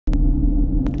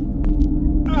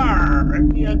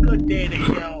might be a good day to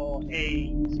kill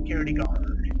a security guard.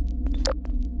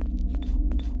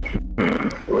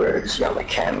 Where's the other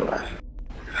camera?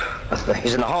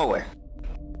 He's in the hallway.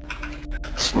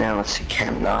 So now let's see,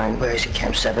 cam 9. Where is he?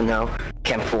 Cam 7? No.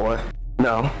 Cam 4?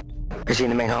 No. Is he in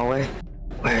the main hallway?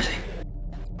 Where is he?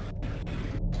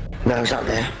 No, he's not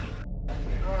there.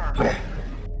 Where?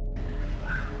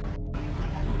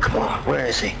 Come on, where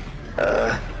is he?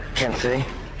 Cam 3?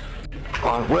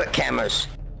 On work cameras.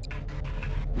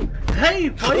 Hey,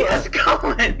 buddy, how's it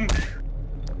going?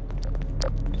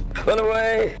 Run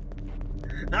away!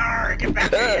 Arr, get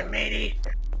back here, matey.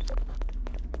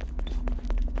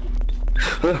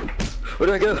 Where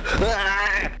do I go?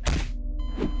 Ah!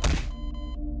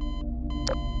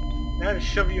 Now to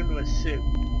shove you into a suit.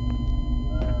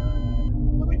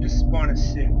 Let me just spawn a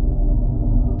suit.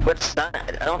 What's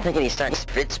that? I don't think any science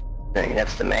fits.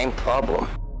 That's the main problem.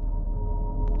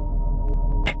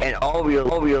 And all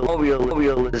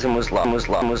realism was lost.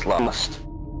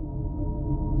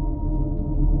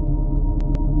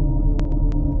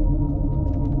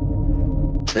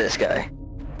 To this guy.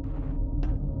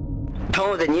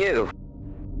 Taller than you.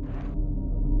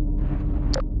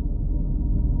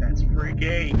 That's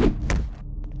freaky.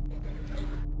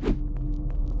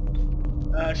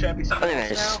 Should I be something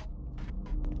else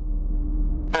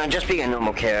now? Just being a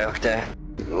normal character.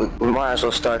 We might as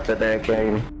well start the bad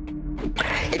game.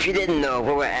 If you didn't know,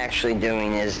 what we're actually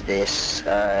doing is this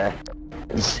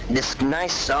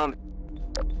nice song.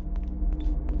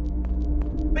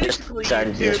 Basically,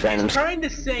 YouTube is trying to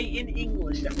say in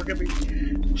English that we're gonna be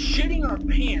shitting our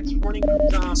pants running from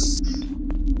zombies.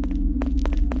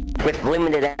 With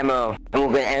limited ammo, and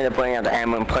we're gonna end up running out of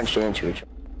ammo and punching into each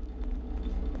other.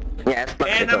 Yeah, that's not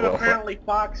and I'm apparently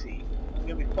Foxy. I'm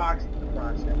gonna be Foxy in the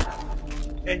process.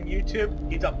 And YouTube,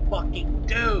 he's a fucking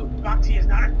dude. Foxy is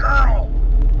not a girl.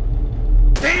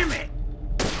 Damn it!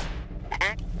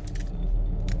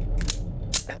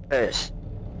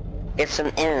 It's an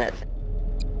internet thing.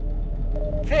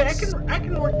 Hey, I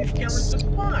can work these cameras just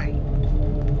fine.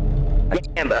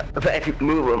 Yeah, but if you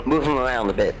move them around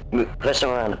a bit, push them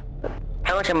around.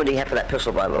 How much ammo do you have for that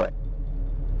pistol, by the way?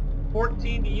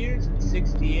 14 to use and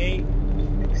 68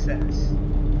 excess.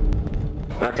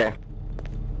 Okay.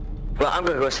 Well, I'm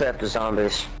gonna go set up the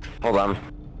zombies. Hold on.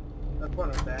 Have fun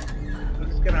with that. I'm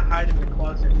just gonna hide in the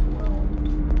closet as well.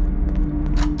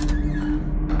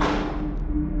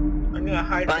 I'm gonna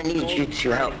hide. I need you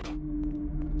to help.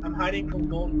 I'm hiding from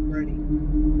Golden Freddy.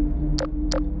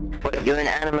 What, you're an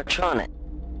animatronic?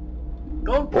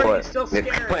 Golden Freddy's still scary.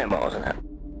 You're playing balls in that.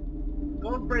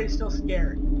 Golden Freddy's still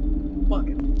scary. Fuck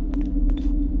it.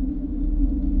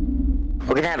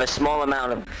 We're gonna have a small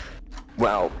amount of,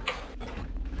 well,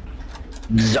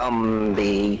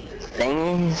 zombie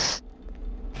things?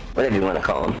 Whatever you want to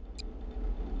call them.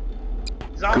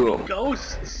 Zombie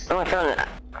ghosts? Oh, I found it.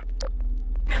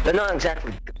 They're not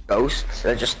exactly ghosts,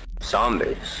 they're just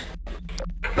zombies.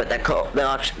 But they're called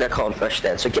fresh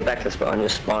dead, so get back to the spawn,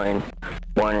 just spawn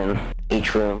one in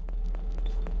each room.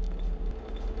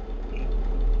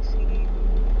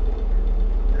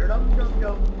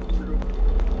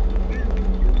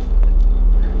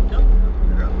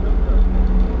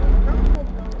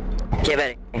 Get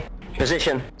ready.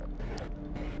 Position.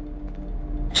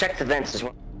 Check the vents as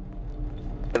well.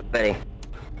 Get ready.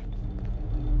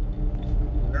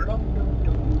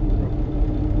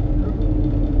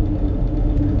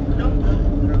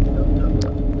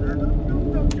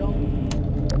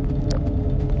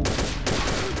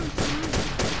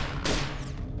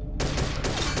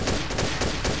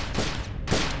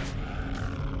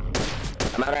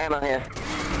 I'm out of ammo here.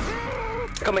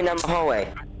 Coming down the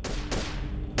hallway.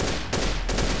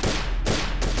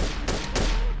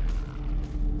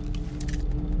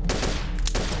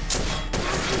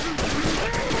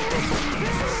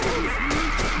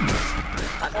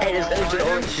 Hey, there's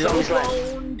only zombies left.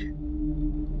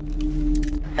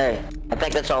 Hey, I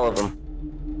think that's all of them.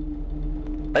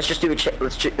 Let's just do a check.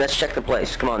 Let's check the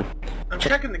place. Come on. I'm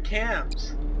checking the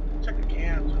cams. Check the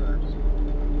cams first.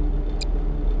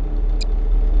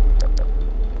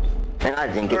 And I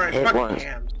didn't get hit once.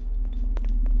 Cams.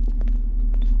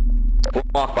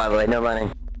 Walk, by the way, no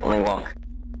running. Only walk.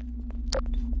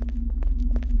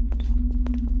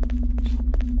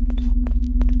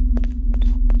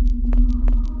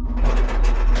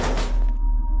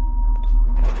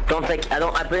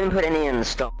 I didn't put any in the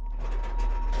store.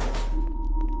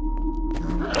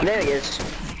 There he is.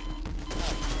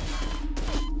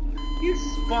 You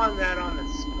spawned that on the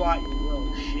spot, you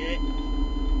little shit.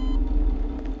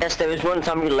 Yes, there was one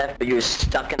time you left, but you were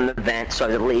stuck in the vent, so I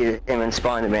deleted him and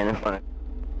spawned the man in front of him.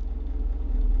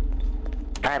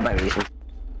 I had my reasons.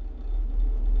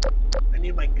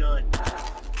 need my gun.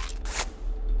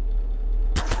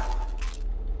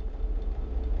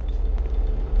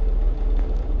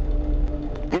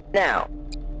 Now,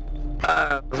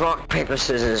 rock, paper,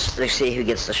 scissors to see who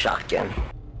gets the shotgun.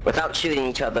 Without shooting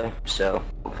each other, so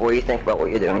before you think about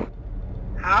what you're doing.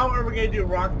 How are we gonna do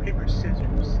rock, paper,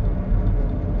 scissors?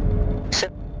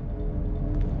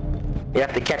 You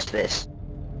have to catch this.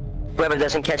 Whoever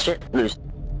doesn't catch it, lose.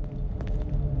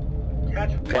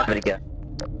 Catch what? Gravity gun.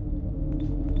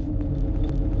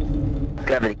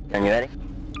 Gravity gun, you ready?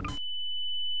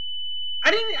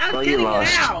 I was getting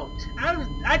it out!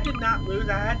 I did not lose,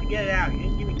 I had to get it out. You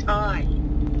didn't give me time.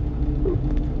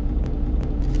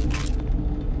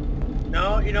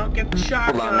 No, you don't get the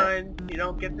shotgun. You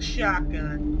don't get the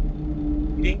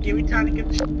shotgun. You didn't give me time to get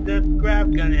the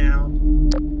grab gun out.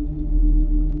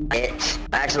 It's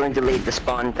accidentally delete the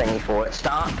spawn thingy for it.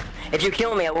 Stop! If you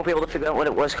kill me, I won't be able to figure out what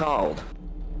it was called.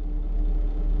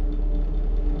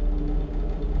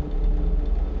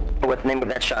 Or what the name of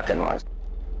that shotgun was.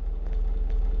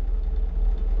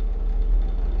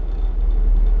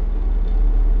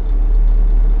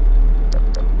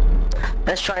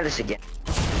 Let's try this again.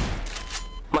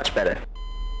 Much better.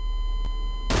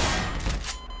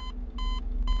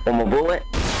 One more bullet.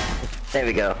 There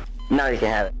we go. Now you can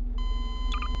have it.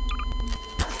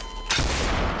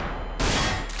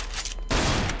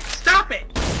 Stop it!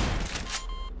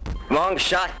 Wrong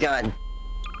shotgun.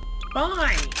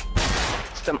 Fine.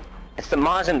 It's the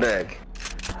Mosenberg.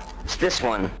 It's this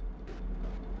one.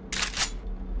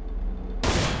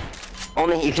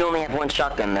 You can only have one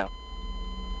shotgun though.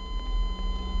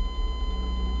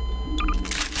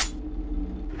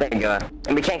 There you go.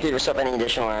 And we can't give yourself any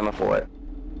additional ammo for it.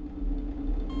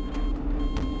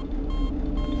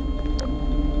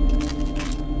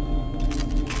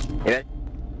 You ready?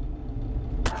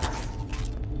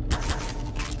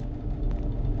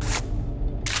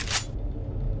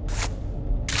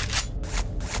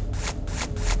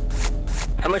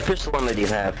 How much pistol ammo do you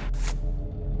have?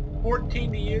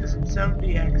 14 to use and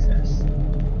 70 access.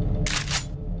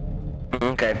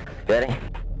 Okay, ready?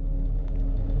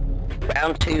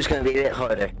 Round 2 is going to be a bit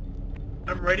harder.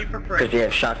 I'm ready for Freddy. Because we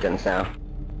have shotguns now.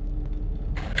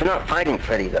 We're not fighting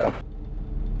Freddy though.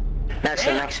 That's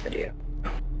the next video.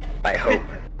 I hope.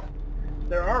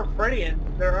 There are Freddy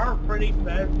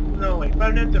no wait,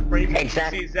 Five Nights at Freddy's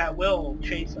Exactly. that will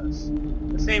chase us.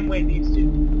 The same way these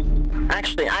do.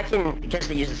 Actually, I guess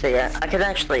they used to say, I could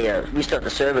actually restart the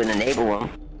server and enable them.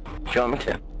 If you want me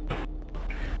to.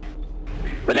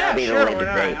 But Yeah, that'd be sure, the later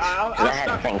date. I'll Because I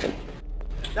had things.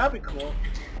 That'd be cool.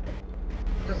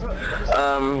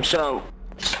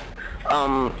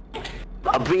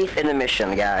 A brief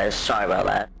intermission, guys. Sorry about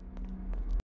that.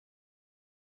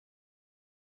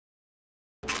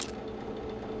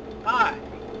 Hi.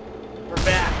 We're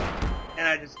back. And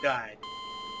I just died.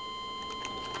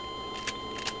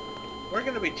 We're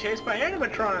gonna be chased by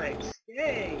animatronics!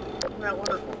 Yay! Isn't that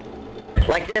wonderful?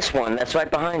 Like this one, that's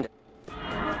right behind it.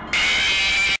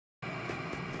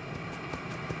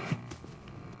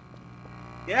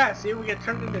 Yeah, see, we get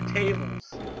turned into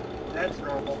tables. That's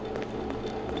normal.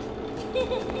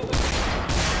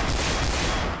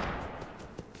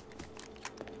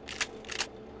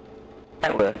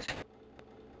 That works.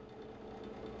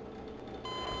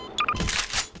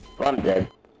 Well, I'm dead.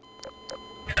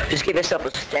 Just give yourself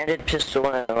a standard pistol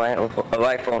and a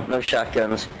rifle, no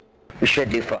shotguns. We should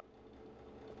do fine.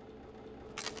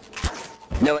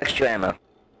 No extra ammo.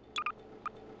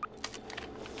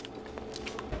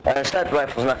 A sniper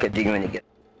rifle's not gonna do you any good.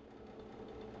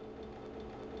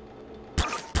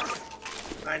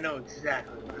 I know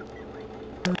exactly what I'm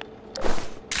doing.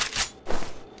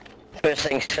 First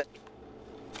things first,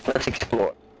 let's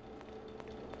explore.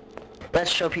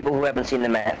 Let's show people who haven't seen the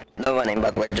map. No running,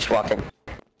 by the way, just walking.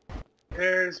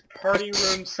 There's party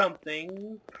room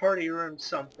something, party room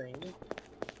something.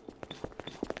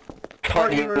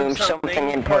 Party room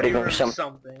something and party room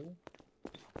something.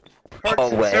 Parts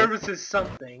and Hallway. services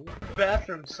something.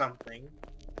 Bathroom something.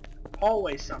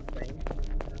 Hallway something.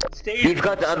 Stage You've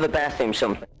got the something. other bathroom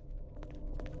something.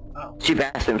 Oh. See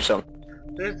bathroom something.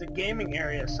 There's the gaming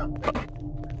area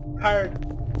something. Pirate...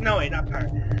 No wait, not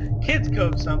pirate. Kids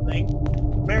Cove something.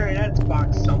 Marionette's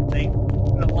box something.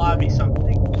 The lobby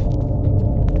something.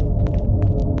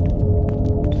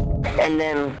 And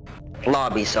then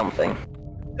lobby something.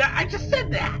 I just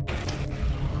said that!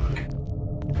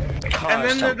 Car And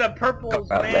then something. there's the purple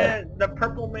man, the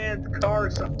purple man's car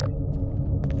or something.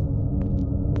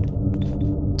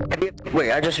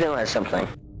 Wait, I just realized something.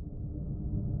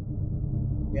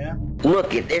 Yeah?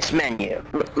 Look at this menu.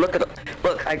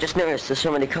 Look, I just noticed there's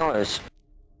so many colors.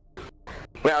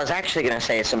 Well, I was actually gonna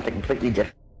say something completely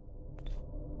different.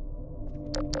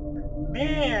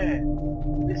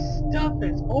 Man, this stuff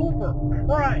is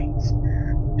overpriced.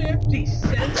 50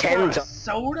 cents for a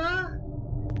soda?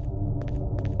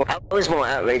 Well, I was more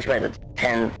outraged by the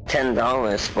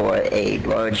 $10 for a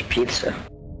large pizza.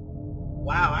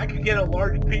 Wow, I could get a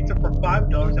large pizza for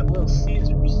 $5 at Little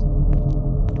Caesars.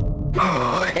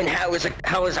 And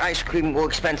how is ice cream more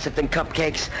expensive than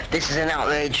cupcakes? This is an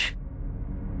outrage.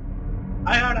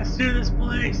 I ought to sue this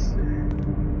place.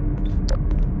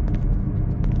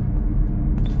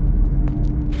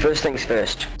 First things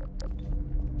first.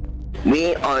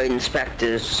 We are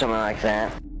inspectors, something like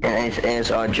that, and it is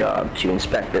our job to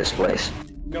inspect this place.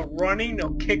 No running,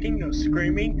 no kicking, no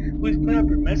screaming. Please clean up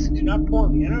your mess and do not pull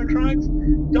on the animatronics.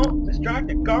 Don't distract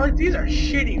the guards. These are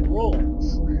shitty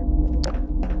rules.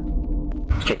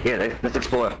 Okay, here, let's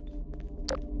explore.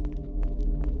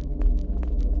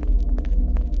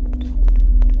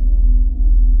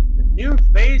 The new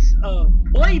face of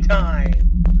playtime.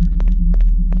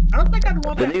 I don't think I'd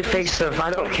want The that new face of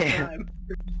I don't care.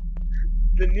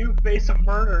 The new face of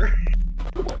murder.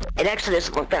 It actually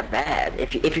doesn't look that bad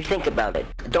if you think about it.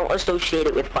 Don't associate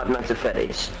it with Five Nights at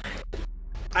Freddy's.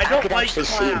 I don't could like actually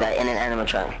clowns. see that in an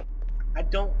animatronic. I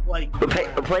don't like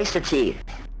Replace the teeth.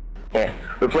 Yeah,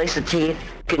 replace the teeth.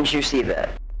 Couldn't you see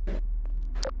that?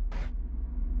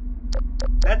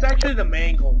 That's actually the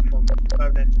mangle from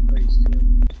Five Nights at Freddy's too.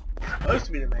 Supposed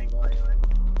to be the mangle anyway.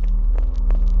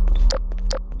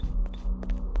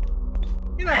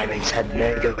 Having said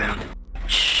merry-go-round.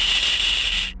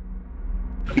 Shh.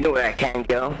 You know where I can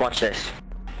go? Watch this.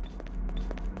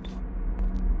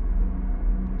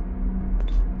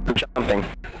 I'm jumping.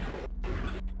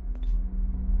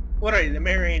 What are you, the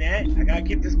marionette? I gotta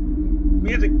keep this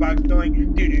music box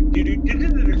going.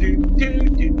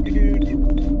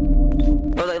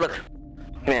 Oh, look.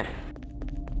 Come here.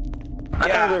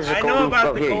 Yeah, I know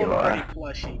about the Golden Freddy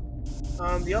plushie.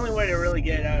 The only way to really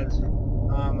get it out is,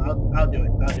 I'll do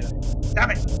it.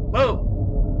 Stop it!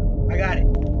 Move! I got it.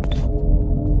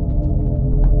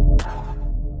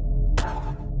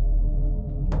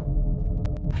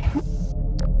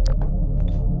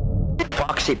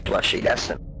 Foxy plushie, that's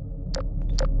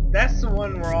the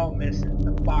one we're all missing.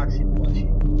 The Foxy plushie.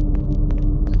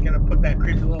 Just gonna put that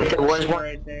creepy little plushie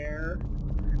right there.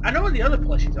 I know where the other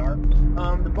plushies are.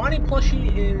 The Bonnie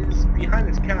plushie is behind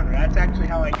this counter. That's actually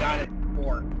how I got it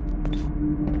before.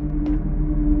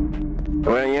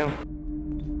 Where are you?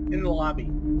 In the lobby.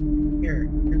 Here's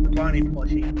the Bonnie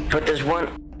plushie. But there's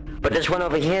one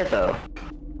over here though.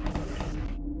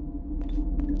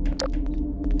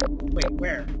 Wait,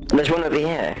 where? There's one over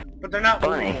here. But they're not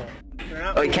Bonnie. movable. They're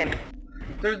not you can't.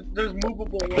 There's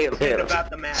movable ones Here, about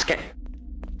the map.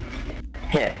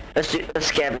 Here, let's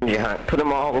scavenger hunt. We're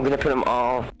gonna put them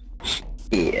all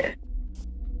here.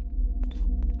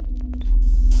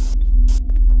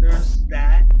 There's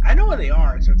that. I know where they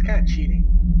are, so it's kind of cheating.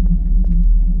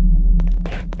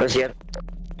 Where's the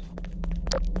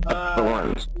other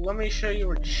ones? Let me show you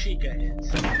where Chica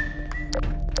is.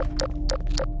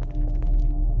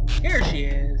 Here she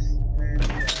is.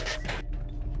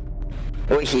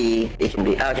 Or he, it can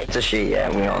be, okay, it's a she,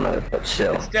 yeah, we all know it, but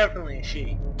still. It's definitely a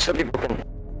she. Some people can,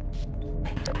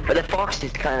 but the fox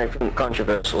is kind of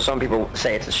controversial. Some people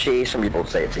say it's a she, some people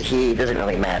say it's a he, it doesn't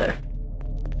really matter.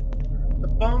 The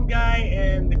phone guy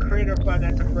and the creator of Five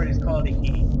Nights at Freddy's call it a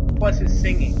he. Plus his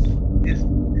singing is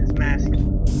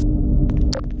masculine.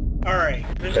 Alright,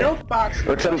 there's no Foxy.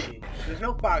 There's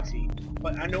no Foxy,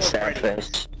 but I know what sad Freddy is.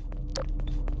 face.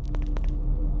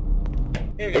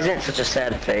 Isn't it such a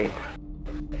sad fate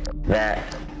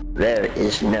that there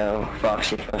is no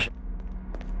Foxy plushie?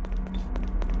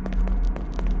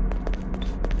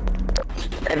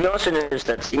 Have you also noticed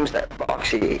that it seems that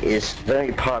Foxy is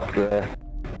very popular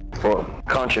for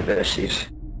controversies?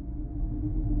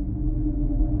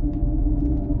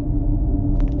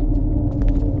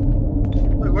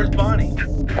 Wait, where's Bonnie?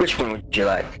 Which one would you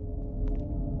like?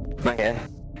 Okay.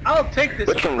 I'll take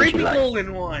this creepy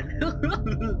golden one.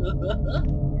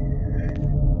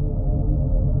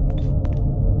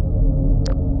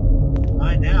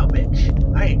 Mine now, bitch.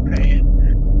 I ain't paying.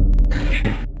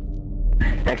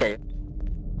 Okay.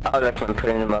 I'll recommend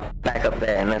putting them back up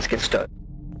there and let's get started.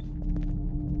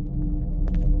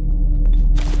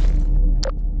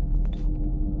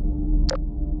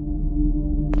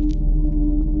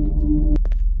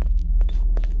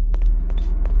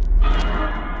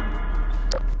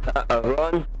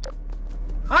 Run.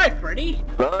 Hi, Freddy.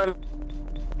 Run.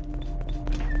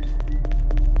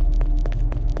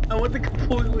 I went the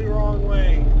completely wrong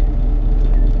way.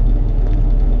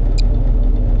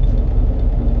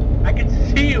 I can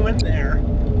see you in there.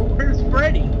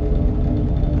 Freddy?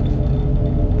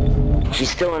 She's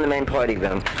still in the main party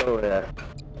room. Go over there.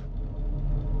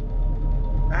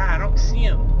 Ah, I don't see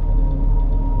him.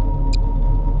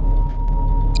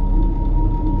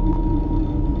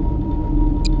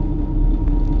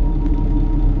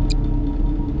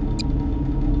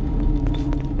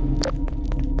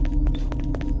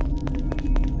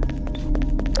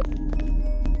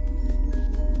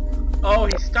 Oh,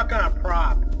 he's stuck on a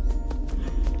prop.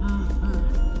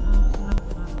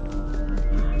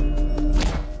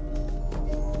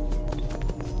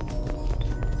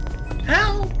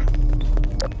 Help!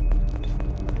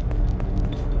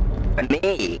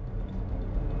 Me?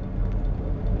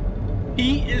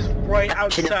 He is right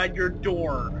outside your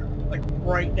door. Like,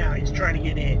 right now. He's trying to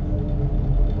get in.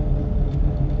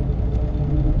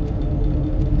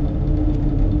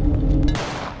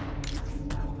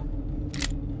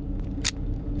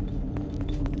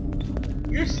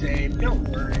 You're safe, don't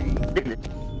worry.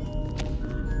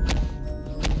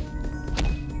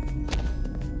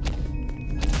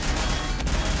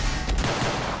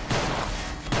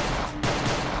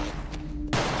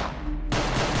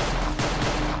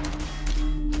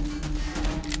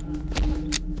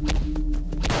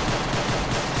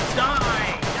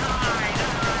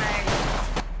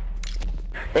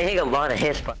 They take a lot of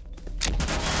hits, but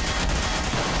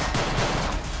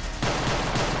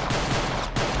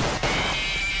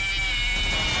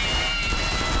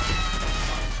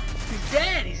he's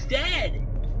dead, he's dead!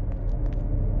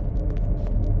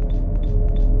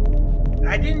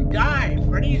 I didn't die,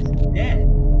 Freddy's dead.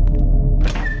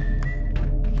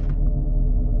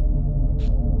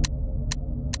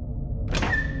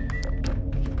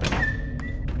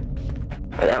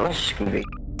 that was just gonna be.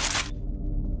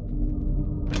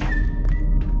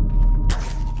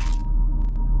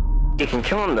 You can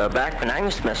kill him though. Back when I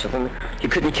used to mess with him, you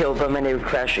couldn't kill them and they would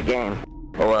crash your game.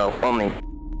 Oh well, only.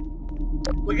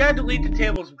 We gotta delete the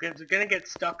tables because we're gonna get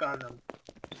stuck on them.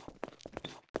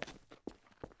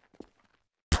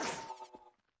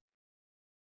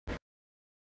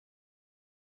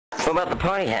 What about the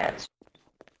party hats?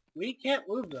 We can't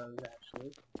move those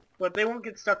actually, but they won't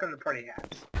get stuck on the party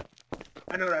hats.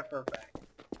 I know that for a fact.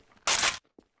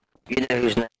 You know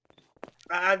who's next?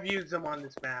 I've used them on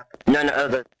this map. No,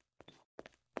 the...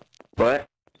 What?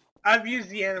 I've used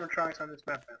the animatronics on this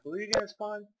map. Who are you gonna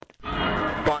spawn?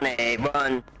 Bonnie,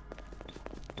 run!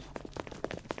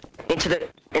 Into the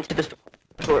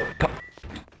store.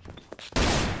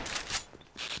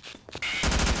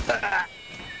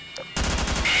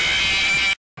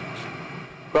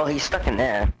 Well, he's stuck in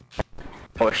there.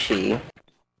 Or she.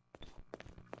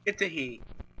 It's a he.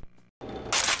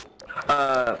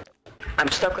 I'm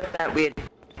stuck with that weird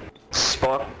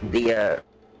spark, the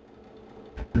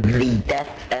death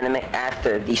enemy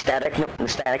after the static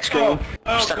screen.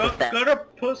 Go to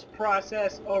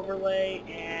post-process overlay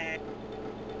and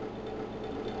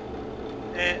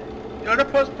go to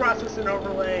post-process and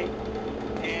overlay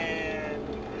and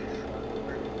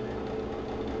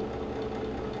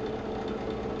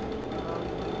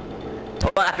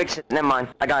oh, I fixed it. Never mind.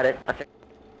 I got it. I fixed it.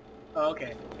 Oh,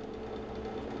 okay.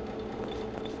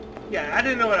 Yeah, I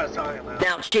didn't know what I was talking about.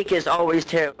 Now, Chica's always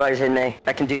terrorizing me.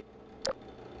 I can do...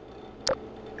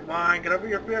 Come on, get over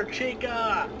your fear,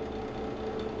 Chica!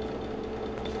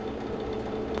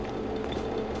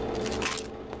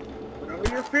 Get over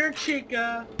your fear,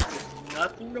 Chica! There's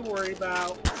nothing to worry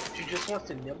about. She just wants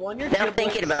to nibble on your Now giblets.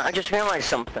 thinking about it, I just realized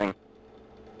something.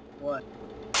 What?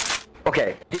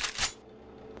 Okay.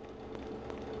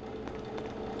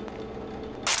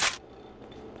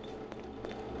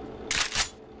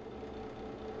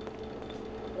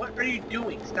 What are you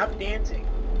doing? Stop dancing.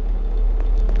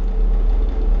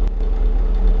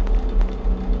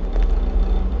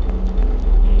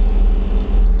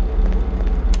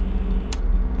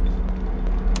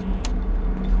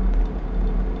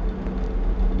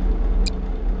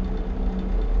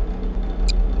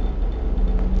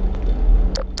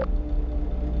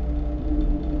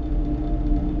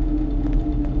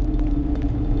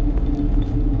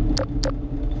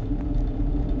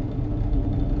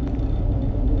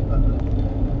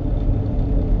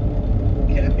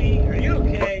 Keffy, are you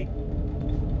okay?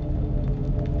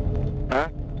 Huh?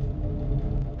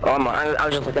 Oh, I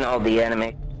was just looking at all the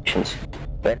animations.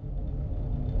 But...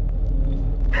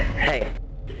 Hey.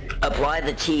 Apply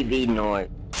the TV noise.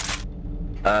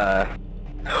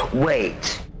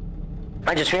 Wait.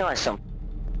 I just realized something.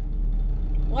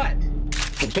 What?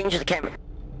 Change the camera.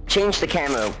 Change the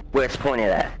camera where it's pointed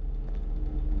at.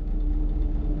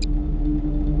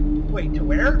 Wait, to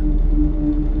where?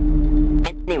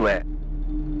 Anywhere.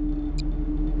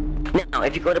 Now,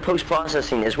 if you go to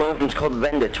post-processing, there's one of them's called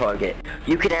render target.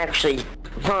 You can actually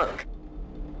look.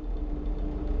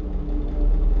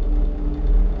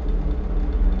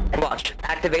 Watch,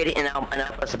 activate it, and I'll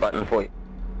press the button for you.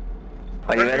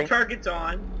 Are you ready? Target's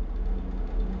on.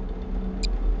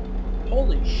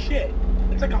 Holy shit!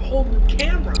 It's like a whole new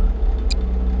camera.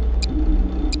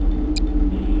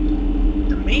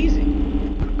 It's amazing.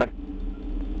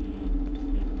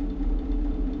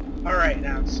 Alright,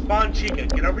 now, Spawn Chica,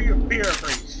 get over your fear of her,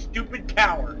 you stupid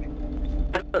coward.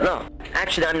 No,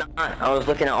 actually I'm not. I was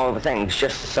looking at all the things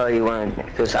just so you wanted,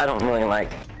 because I don't really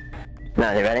like...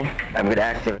 Now, you ready? I'm gonna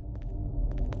activate.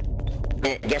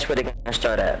 Guess where they're gonna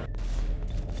start at?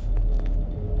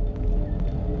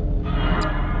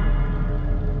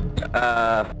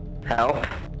 Help?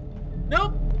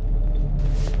 Nope.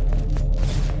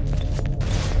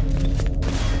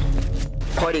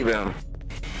 Party room.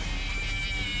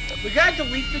 We gotta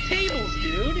delete the tables,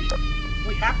 dude!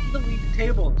 We have to delete the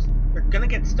tables. They're gonna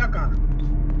get stuck on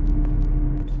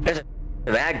them. There's a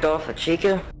ragdoll for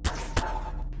Chica?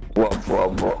 Whoa, whoa,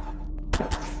 whoa.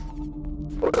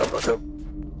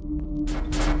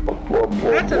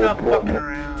 That's enough fucking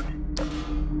around.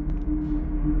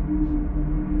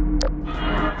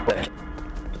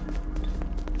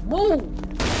 Move!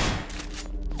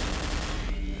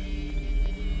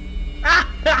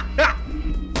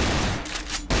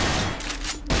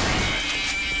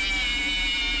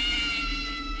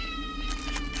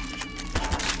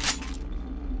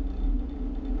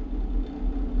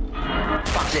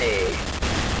 Foxy!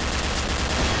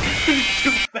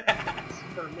 Too fast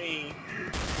for me.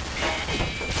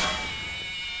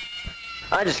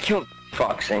 I just killed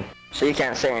Foxy, so you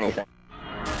can't say anything.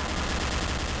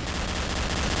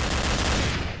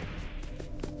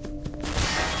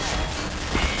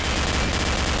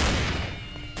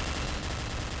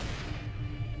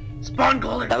 Spawn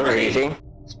Golden That was Freddy. easy.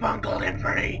 Spawn Golden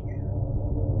Freddy.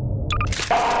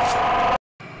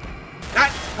 Not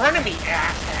in front of me,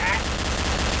 asshat.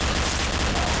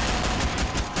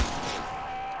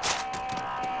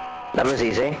 That was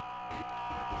easy.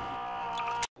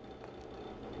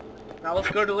 Now let's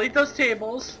go delete those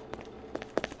tables.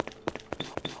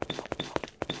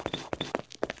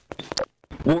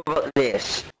 What about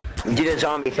this? You do the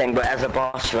zombie thing, but as a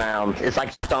boss round. It's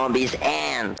like zombies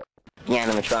and the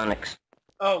animatronics.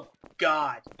 Oh,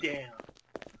 god damn.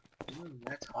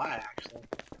 That's hot, actually.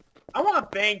 I want to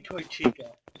bang Toy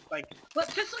Chica. Like,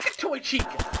 just look at Toy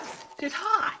Chica. She's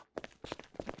hot.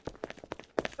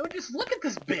 I mean, just look at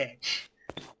this bitch.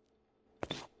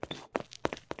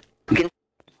 You can...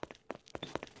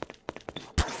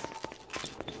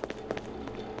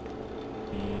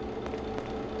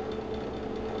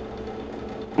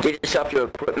 Get yourself your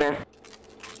equipment.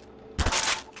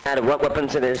 No matter what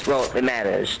weapons it is, well, it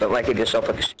matters. But like, give yourself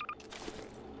like a...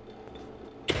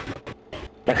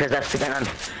 Because that's the gun.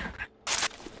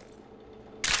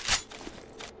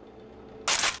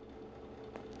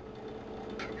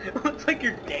 It looks like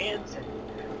you're dancing.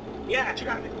 Yeah, check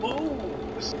out the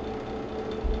moves.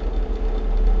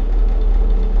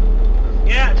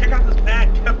 Yeah, check out this bad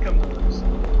Kefkah moves.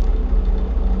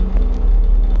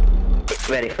 Get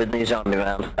ready for the new zombie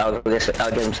round. I'll get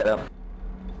him set up.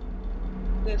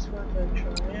 This one's a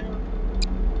triumph.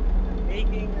 I'm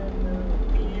making another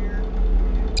beer.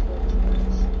 What's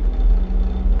this?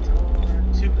 It's hard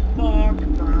to fuck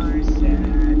my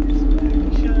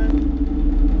satisfaction.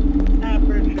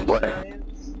 Aperture What?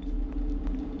 science.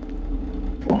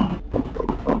 Dum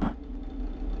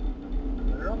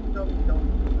dum dum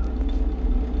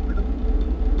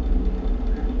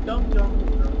dum dum dum dum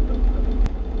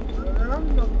dum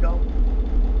dum dum.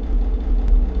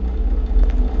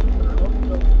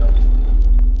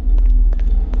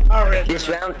 This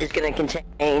round is going to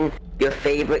contain your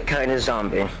favorite kind of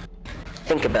zombie.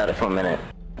 Think about it for a minute.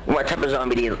 What type of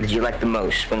zombie did you like the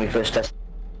most when we first tested?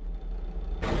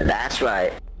 That's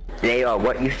right. They are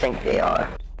what you think they are.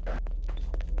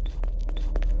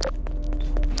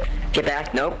 Get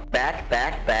back. Nope.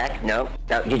 Back. Nope.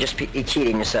 No, you're just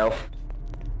cheating yourself.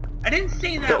 I didn't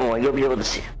say that. Don't worry, you'll be able to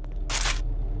see.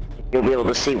 You'll be able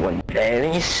to see one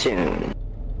very soon.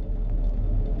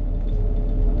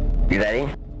 You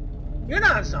ready? You're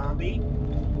not a zombie.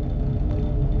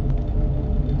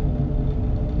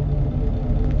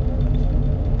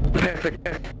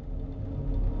 Perfect.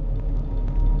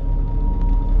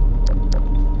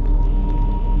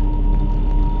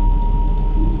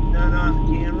 Not on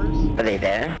the cameras. Are they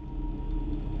there?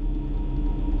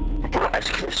 I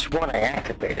could have sworn I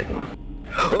activated them.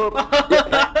 Oh,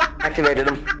 yeah, activated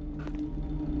them.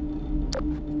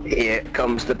 Here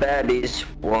comes the baddies,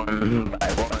 one by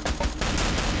one.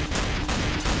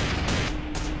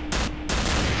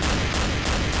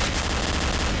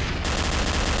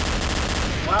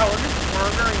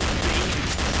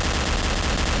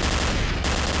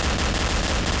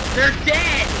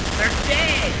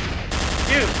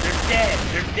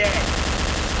 dead.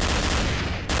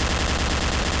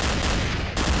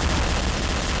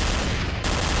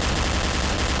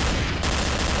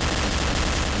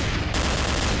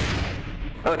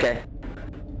 Okay.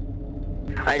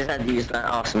 I just had to use that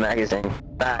awesome magazine.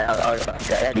 I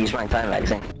had to use my time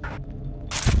magazine.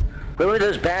 Where were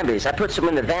those bamboos? I put some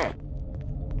in the vent.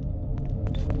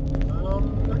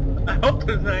 I hope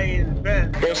there's not any in the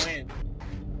vent. Go in.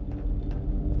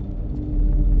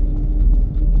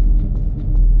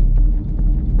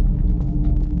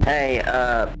 Hey,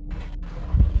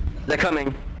 they're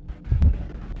coming.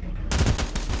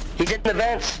 He's in the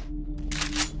vents.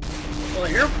 Well,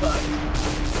 you're fucked.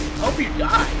 Hope you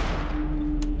die.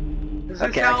 Does this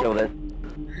Okay, help? I killed it.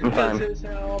 I'm fine. Does this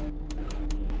help?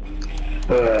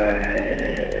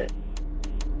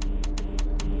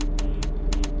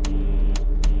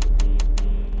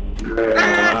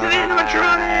 It's an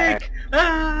animatronic!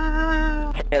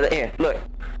 Ah! Here, look.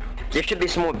 There should be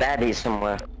some more baddies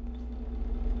somewhere.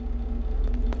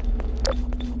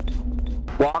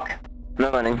 Walk.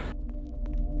 No running.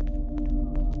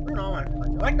 I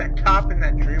like that cop in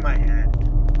that dream I had.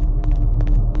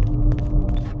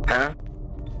 Huh?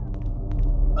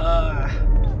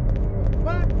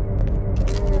 What?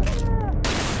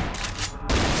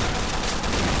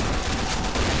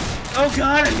 Oh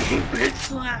god, I'm getting bitch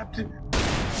slapped!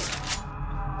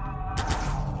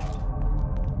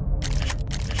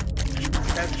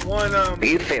 That's one,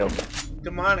 You failed.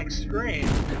 demonic scream.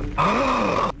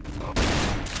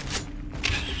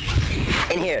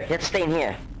 In here. Let's stay in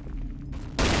here.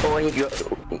 Oh, he go.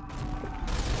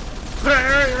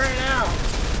 Hurry right now!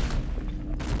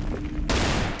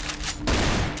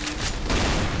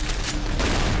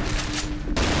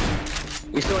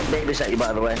 He's throwing babies at you,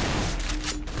 by the way.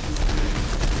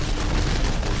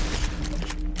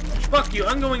 Fuck you,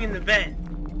 I'm going in the vent.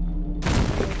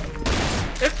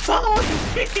 It's following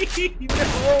me! No!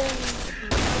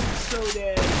 I'm so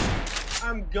dead.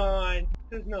 I'm gone.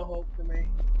 There's no hope for me.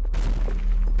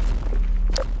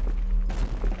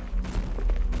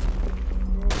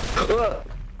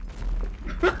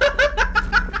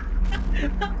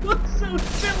 That looks so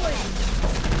silly!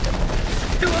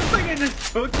 It looks like I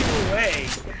just took you away.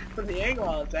 From the angle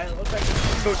I was at, it looks like I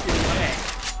just took you away.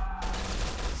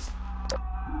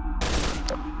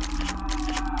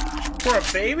 For a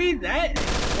baby, that is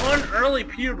one early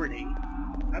puberty.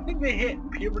 I think they hit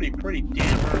puberty pretty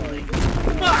damn early.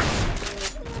 Fuck!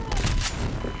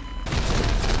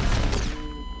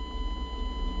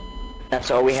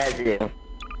 That's all we had to do.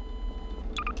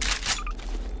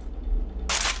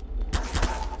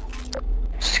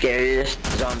 Scariest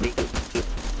zombie.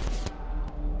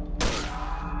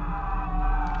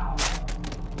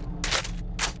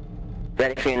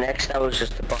 Ready for your next? That was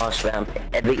just the boss round.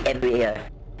 Every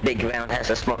big round has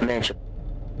a small miniature.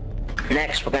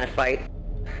 Next, we're gonna fight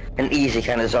an easy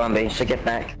kind of zombie. So get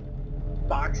back.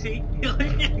 Boxy?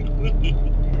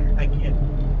 I can't.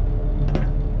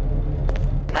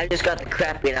 I just got the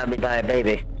crap beat out of me by a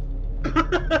baby.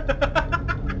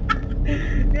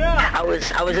 Yeah. I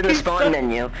was in the spawn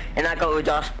menu, and I got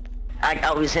reduced.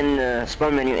 I was in the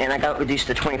spawn menu, and I got reduced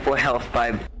to 24 health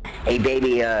by a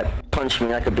baby punched me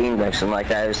like a beanbag, something like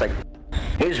that. It was like,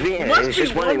 it was weird. It was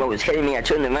just wondering what was hitting me. I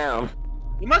turned around.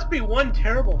 You must be one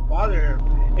terrible father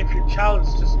if your child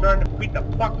is just starting to beat the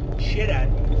fucking shit out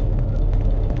of you.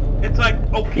 It's like,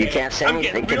 okay, You can't say I'm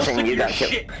getting anything real sick concerning of you your got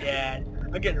killed. shit, Dad.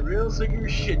 I'm getting real sick of your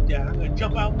shit, Dad. I'm gonna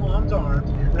jump out Mom's arms,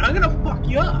 and I'm gonna fuck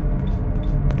you up.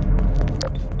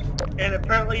 And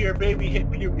apparently your baby hit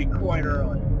puberty quite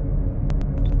early.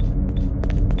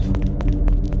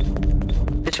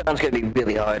 This round's gonna be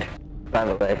really hard, by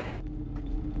the way.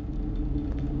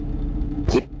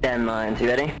 Keep that in mind. You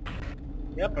ready?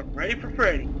 Yep, I'm ready for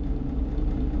Freddy.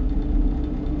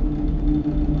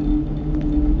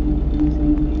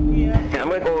 Yeah. I'm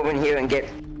gonna go over in here and get.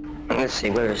 Let's see,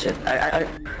 where is it? I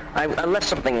left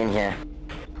something in here.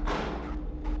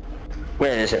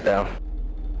 Where is it though?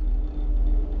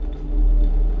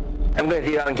 I'm gonna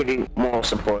view out and give you moral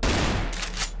support.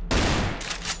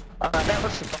 That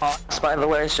was the boss, by the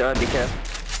way, so be careful.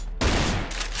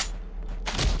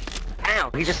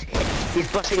 Ow! He's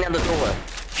busting down the door.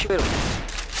 Shoot him.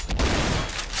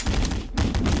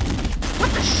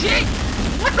 What the shit?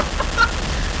 What the fuck?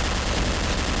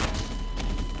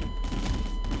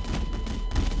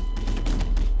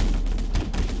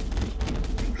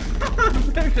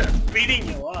 They're just beating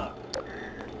you up.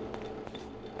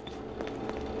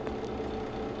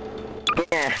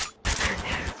 Yeah.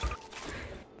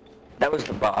 That was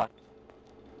the boss.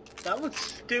 That was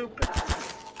stupid.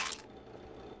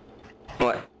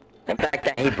 What? The fact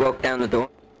that he broke down the door?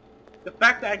 The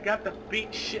fact that I got the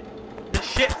shit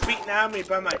shit beaten out of me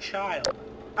by my child.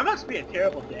 I must be a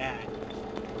terrible dad.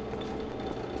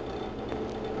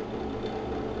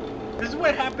 This is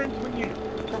what happens when you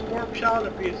perform child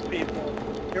abuse, people.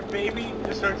 Your baby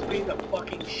just starts beating the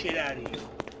fucking shit out of you.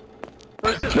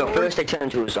 First they turn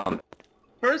into a zombie.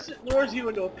 First it lures you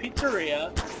into a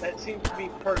pizzeria that seems to be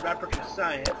part of Aperture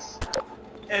Science,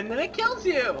 and then it kills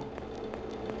you!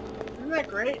 Isn't that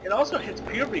great? It also hits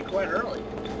puberty quite early.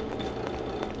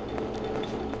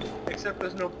 Except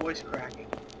there's no voice cracking.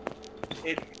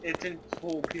 It's in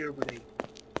full puberty.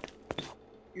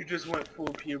 You just went full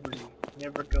puberty.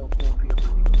 Never go full puberty.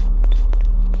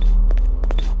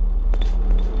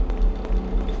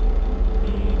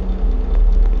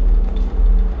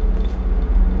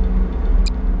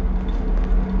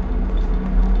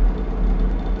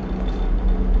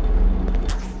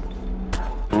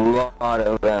 Lot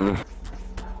of them.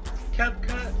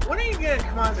 Kefkah, when are you gonna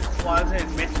come out of the closet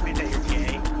and admit to me that you're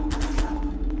gay?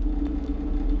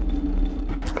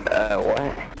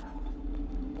 What?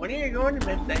 When are you going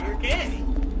to admit that you're gay?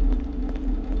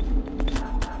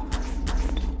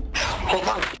 Hold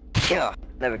on. Yeah.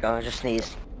 There we go, I just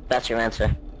sneezed. That's your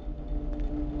answer.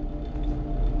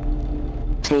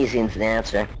 Sneezing's the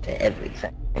answer to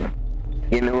everything.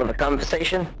 You're in the middle of a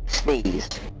conversation? Sneeze.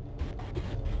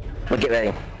 Well, get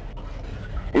ready.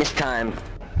 This time,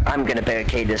 I'm gonna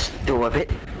barricade this door a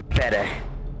bit better.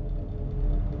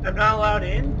 I'm not allowed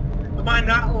in? Am I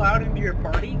not allowed into your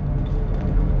party?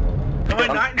 Am I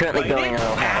not currently invited, going on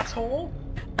a house. asshole?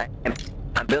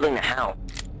 I'm building a house.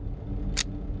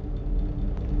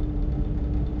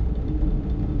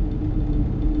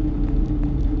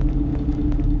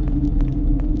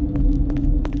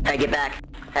 Hey, get back.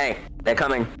 Hey, they're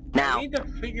coming. Now. I need to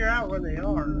figure out where they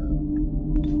are.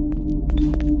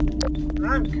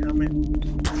 I'm coming.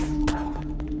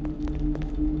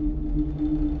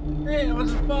 Hey, I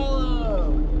wasn't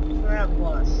followed! I have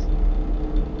plus.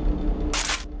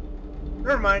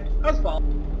 Never mind, I was followed.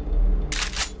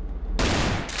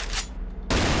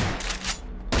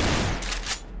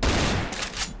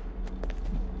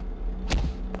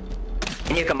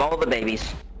 And here come all the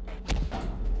babies.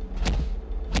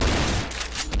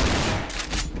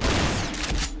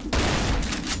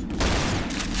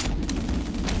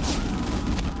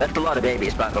 That's a lot of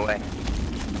babies, by the way.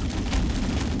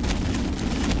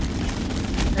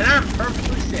 And I'm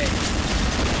perfectly safe.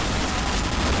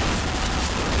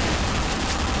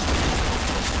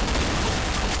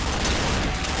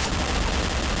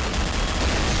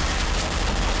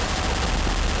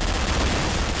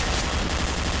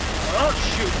 Don't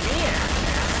shoot me at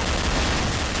that.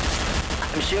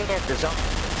 I'm shooting at the zombie.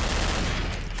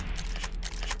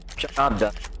 Job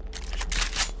done.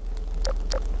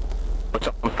 What's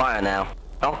on fire now?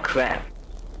 Oh crap.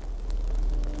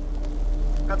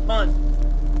 Have fun.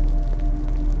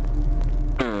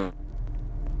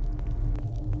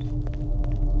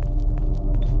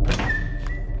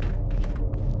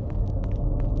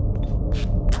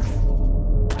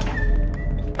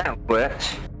 That worked.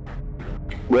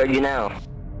 Where are you now?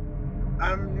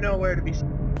 I'm nowhere to be seen.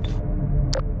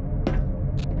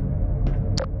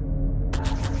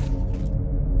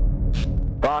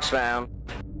 Boss round.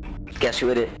 Guess who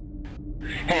it is?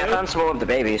 Hey, I found some more of the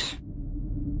babies.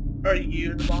 Are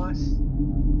you the boss?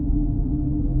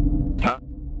 Huh?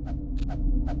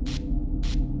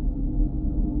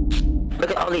 Look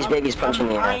at all these babies punching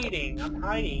me out. I'm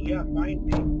hiding. You gotta find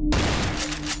me.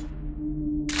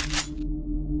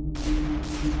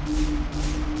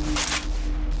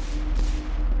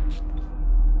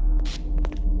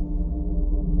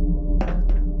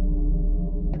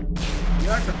 You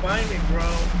have to find me, bro.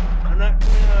 I'm not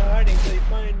coming out of hiding until you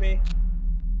find me.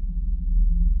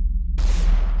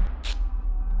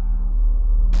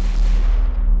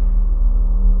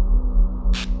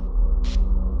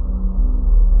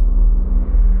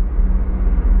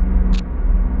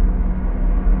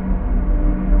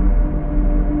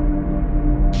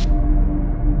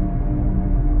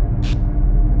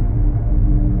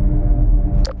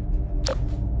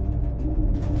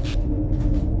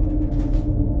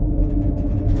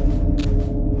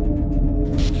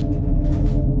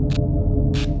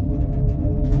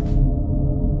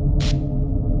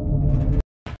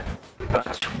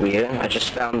 That's weird. I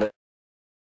just found the...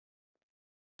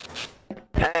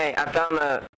 Hey, I found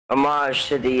a homage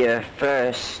to the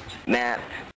first map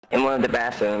in one of the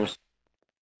bathrooms.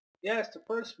 Yeah, it's the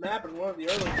first map in one of the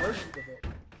early versions of it.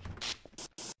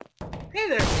 Hey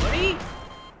there, buddy!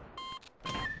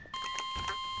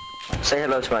 Say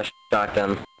hello to my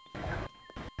shotgun.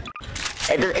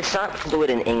 It's not fluid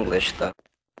in English, though.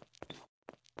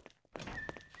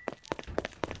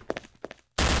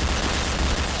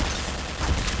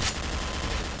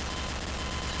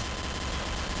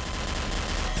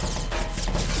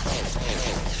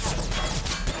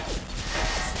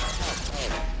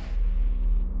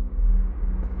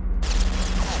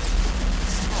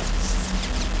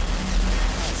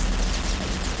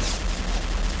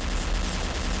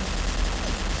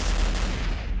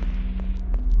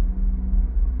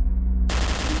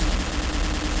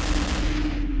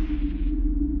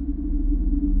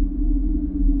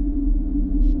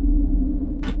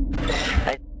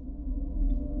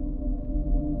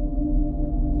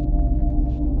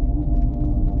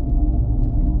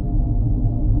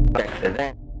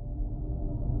 event.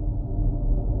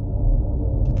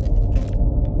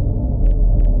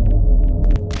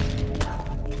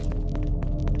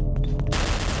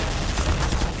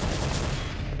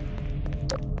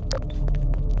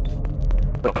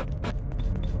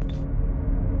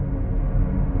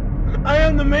 I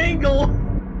am the mangle!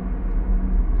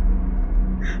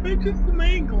 I'm just the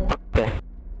mangle. Okay.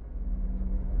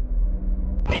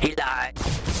 He died.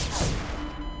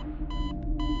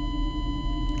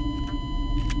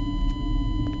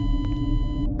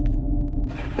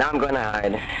 Now I'm gonna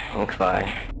hide.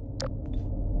 Okay.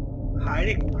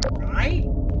 Hiding right?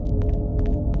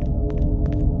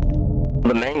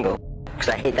 The mangle. Because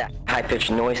I hate that high-pitched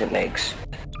noise it makes.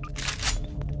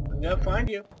 I'm gonna find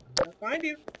you. I'm gonna find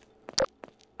you.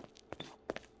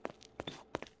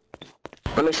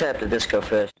 Let me set up the disco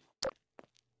first.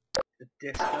 The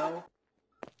disco?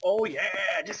 Oh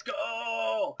yeah, disco!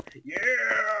 Yeah!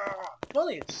 If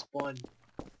only it's spun.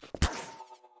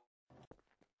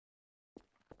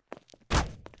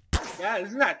 Yeah,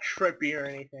 it's not trippy or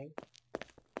anything.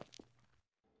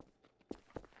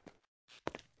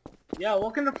 Yeah,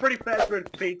 welcome to Freddy Fazbear's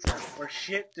Pizza, where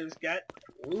shit just got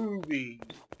groovy.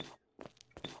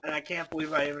 And I can't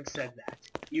believe I even said that,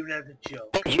 even as a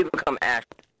joke. You become Ash.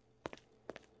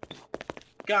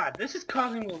 God, this is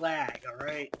causing me lag,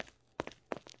 alright?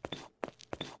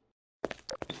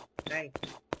 Thank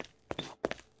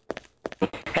you.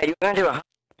 Hey, you gonna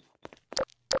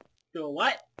do a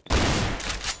what?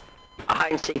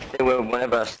 hide and seek thing where one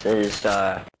of us is,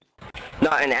 not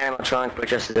an animatronic, but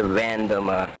just a random,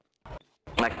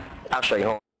 like, I'll show you,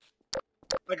 hold on.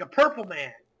 Like a purple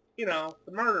man. You know,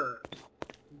 the murderer.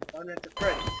 Unwanted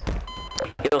Freddy's.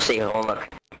 You'll see, hold on, look.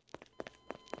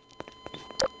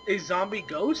 A zombie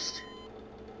ghost?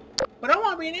 But I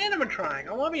want to be an animatronic.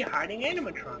 I want to be a hiding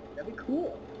animatronic. That'd be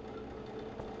cool.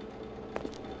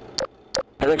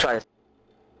 Let me try this.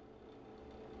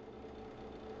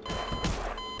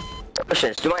 Push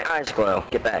this. Do my eyes glow?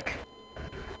 Get back.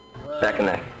 Back in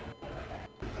there.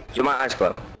 Do my eyes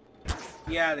glow?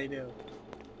 Yeah, they do.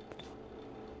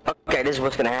 Okay, this is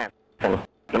what's gonna happen.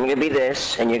 I'm gonna be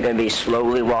this, and you're gonna be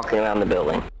slowly walking around the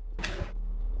building.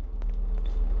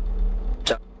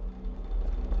 So,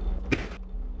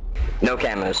 no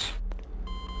cameras.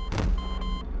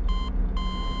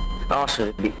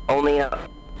 Also,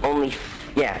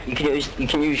 yeah, you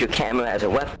can use your camera as a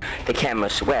weapon. The camera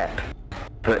swept,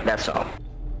 but that's all.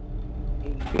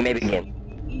 You may begin.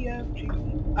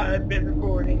 I've been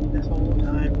recording this whole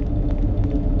time.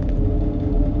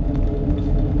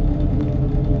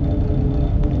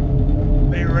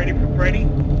 Are you ready for Freddy?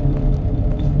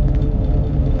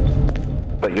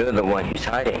 But you're the one who's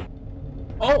hiding.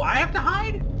 Oh, I have to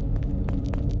hide?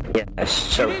 Yes,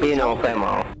 so be a normal player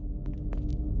model.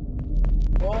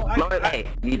 Well, Hey,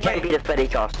 you can't be the Freddy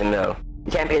costume though.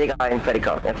 You can't be the guy in Freddy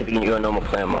costume. You have to be your normal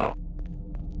player model.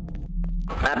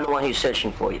 I'm the one who's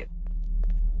searching for you.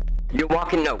 You're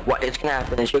walking, no, what is gonna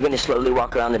happen is you're gonna slowly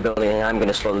walk around the building and I'm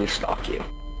gonna slowly stalk you.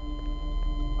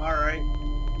 Alright.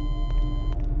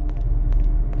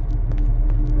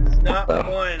 This is not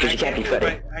fun. Because you can't be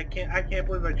Freddy. I can't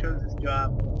believe I chose this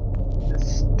job. It's a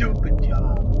stupid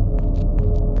job.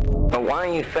 But why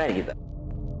are you Freddy though?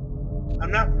 I'm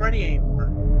not Freddy anymore.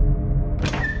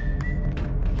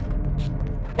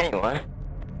 Anyway,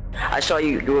 I saw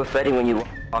you were Freddy when you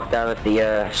walked out of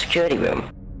the security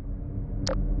room.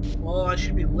 Well, I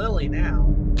should be Lily now.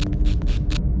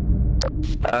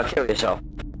 Kill yourself.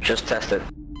 Just test it.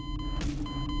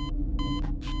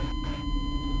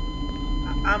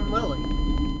 I'm Lily.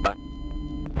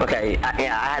 Okay,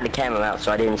 yeah, I had the camera out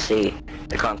so I didn't see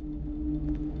the con.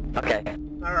 Okay.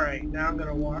 Alright, now I'm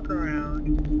gonna walk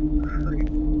around.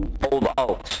 Hold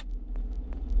Alt.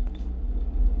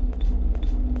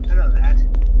 I know that.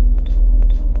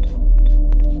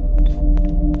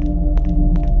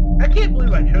 I can't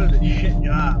believe I chose this shit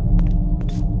job.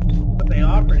 But they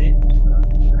offered it.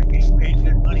 I getting paid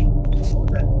good money.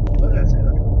 What was that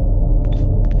sound?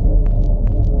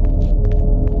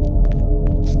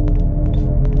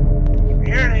 Keep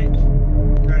hearing it.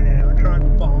 Sorry,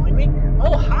 animatronic following me.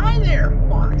 Oh, hi there,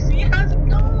 Foxy. How's it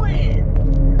going?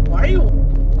 Why are you...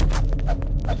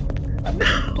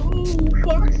 No,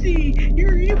 Foxy,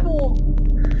 you're evil.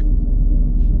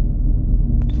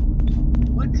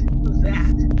 What was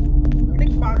that? I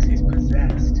think Foxy's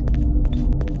possessed.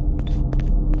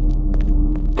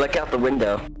 Look out the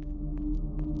window.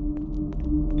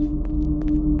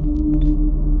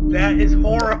 That is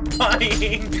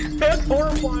horrifying. That's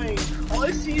horrifying. All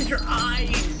I see is your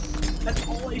eyes. That's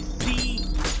all I see.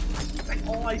 That's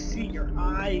all I see, your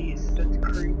eyes. That's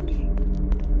creepy.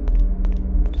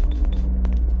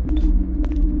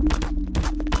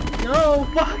 No,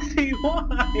 Foxy, why?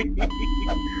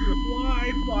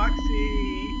 Why,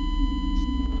 Foxy?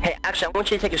 Hey, actually, I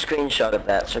want you to take a screenshot of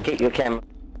that, so get your camera.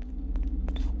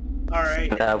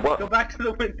 Alright, what? go back to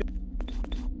the window.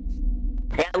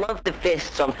 Hey, I love the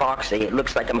fists on Foxy. It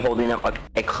looks like I'm holding up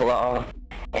a claw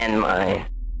and my...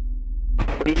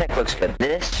 What do you think looks good?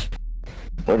 This?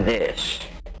 Or this?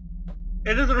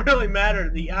 It doesn't really matter,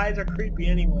 the eyes are creepy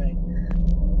anyway.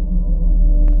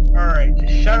 Alright,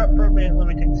 just shut up for a minute, let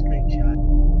me take a screenshot.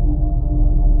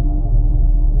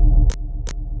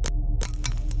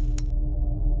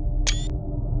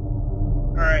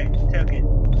 Alright, took it.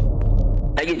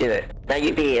 Now you do it. Now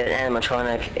you be an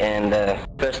animatronic and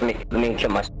first let me kill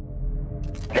myself.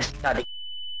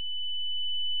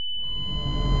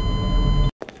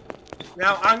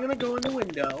 Now I'm gonna go in the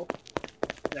window,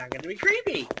 and I'm gonna be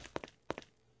creepy.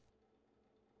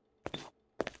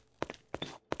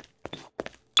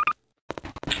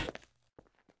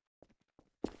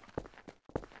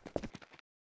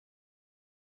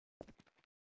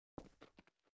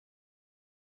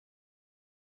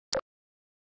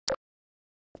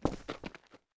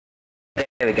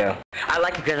 There we go. I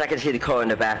like it because I can see the car in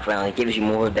the background. It gives you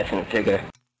more definite figure.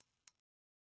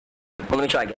 Well, let me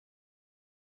try again.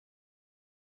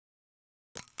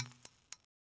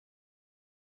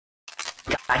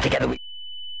 Together we...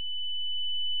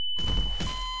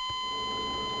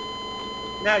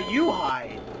 Now you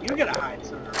hide. You gotta hide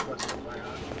somewhere close to my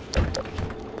eye.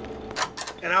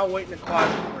 And I'll wait in the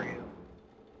closet for you.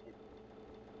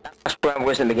 That's where I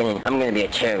was in the beginning. I'm gonna be a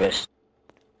terrorist.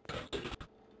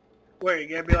 Where, you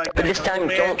gonna be like that? But this time,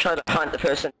 don't try to hunt the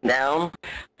person down.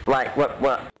 Like, what's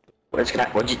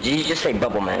that? What did you just say,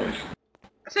 Bubble Man?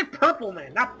 I said Purple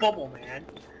Man, not Bubble Man.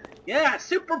 Yeah,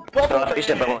 Super Bubble Man. I thought you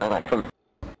said Bubble Man, like,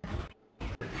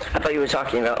 I thought you were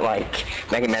talking about, like,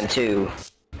 Mega Man 2.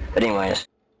 But anyways.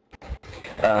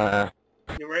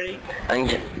 You ready?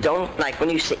 And don't, like, when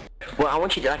you see... Well, I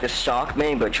want you to, like, to stalk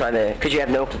me, but try to... Because you have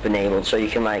no-clip enabled, so you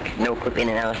can, like, no-clip in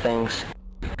and out of things.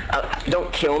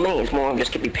 Don't kill me, it's more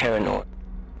just get me paranoid.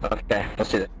 Okay, let's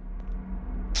do that.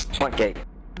 Smart gate.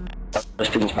 I was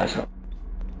speaking to myself.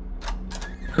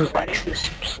 Who likes this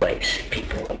place?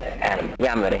 People in the anim...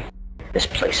 Yeah, I'm ready. This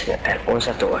place in the... Where's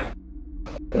that door?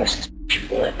 This is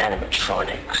people in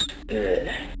animatronics. Ugh.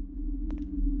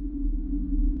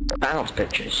 Balance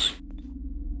pictures.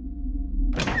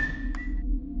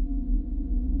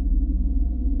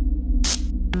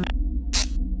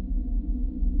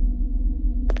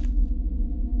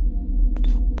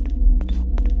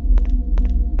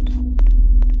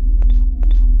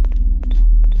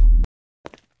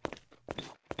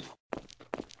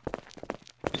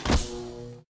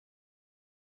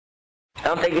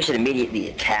 I don't think you should immediately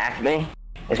attack me.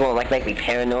 It's more like make me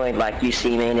paranoid, like you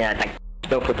see me and I like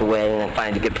don't put away and then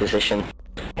find a good position.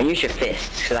 And use your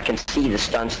fists, because I can see the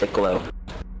stun stick glow.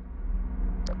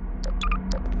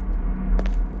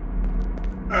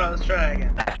 Alright, let's try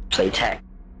again. Actually attack.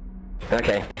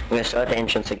 Okay, I'm gonna start the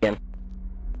entrance again.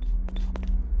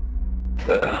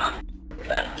 Ugh.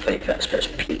 Fake Fazbear's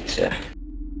pizza.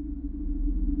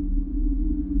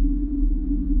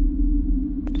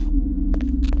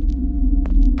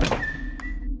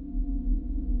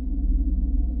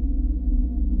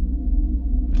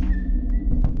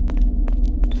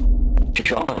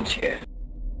 Drawings here.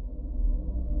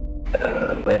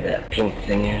 Where that pink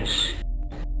thing is.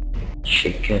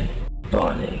 Chica,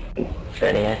 Bonnie,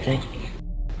 Freddy, I think.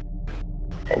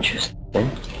 Interesting.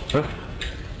 Huh?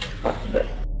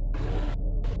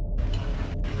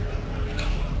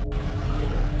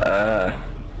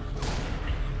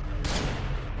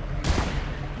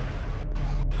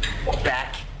 What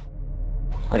back.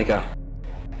 Where'd he go?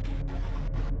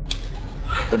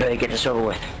 We better get this over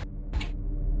with.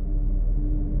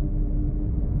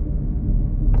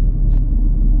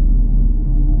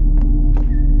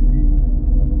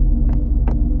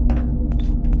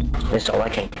 That's all I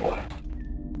came for.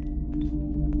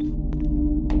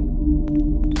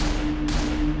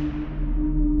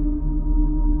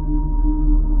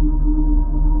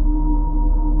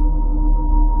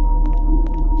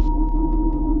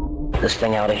 This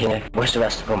thing out of here. Where's the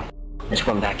rest of them? There's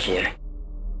one back here.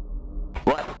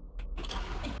 What?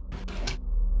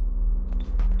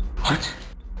 What?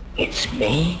 It's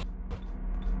me?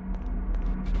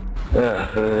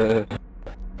 Come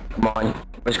on.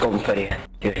 Where's Golden Freddy?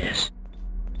 Here it is.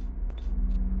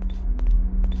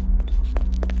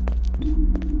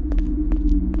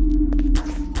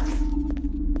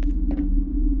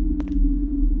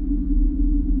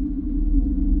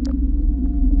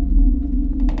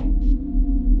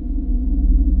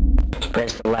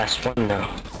 Where's the last one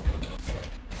now?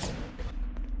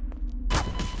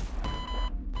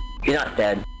 You're not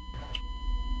dead.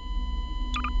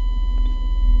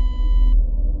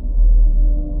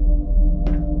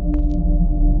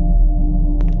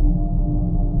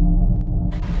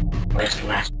 Where's the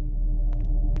last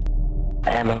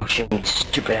ammo? She needs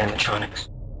stupid animatronics.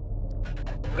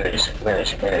 Where is it? Where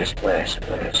is it? Where is it? Where is it?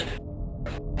 Where is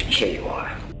it? Here you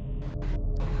are.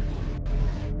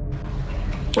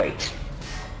 Wait.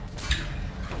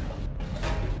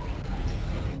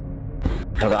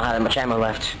 I don't have that much ammo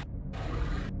left.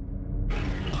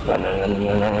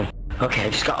 No. Okay, I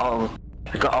got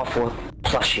all 4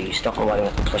 plushies. Don't know why I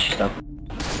want the plushie stuff.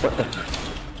 What the?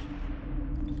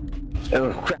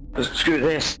 Oh crap! Screw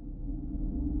this.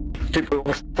 2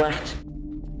 bullets left.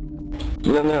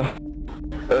 No.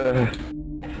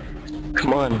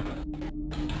 Come on.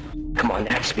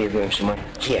 There has to be a room somewhere.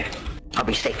 Here. I'll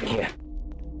be safe in here.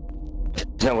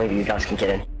 There's no way that you guys can get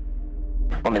in.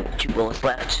 I'm in 2 bullets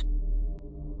left.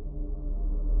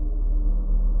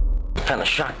 Found a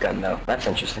shotgun though. That's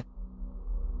interesting.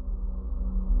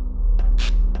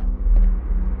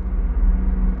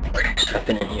 So I've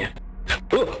been in here.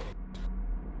 Ooh.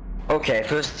 Okay,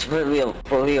 for real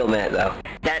minute though.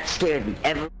 That scared me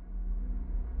every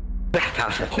crap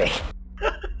out of me.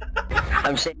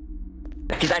 I'm saying,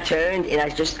 because I turned and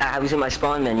I was in my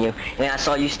spawn menu and I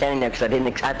saw you standing there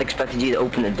because I expected you to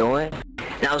open the door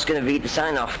and I was gonna read the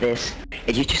sign off this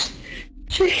and you just,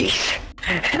 jeez.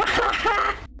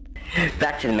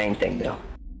 Back to the main thing though.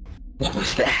 What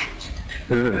was that?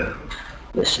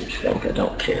 Listen, Frank, I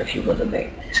don't care if you want to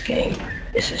make this game.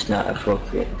 This is not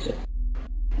appropriate.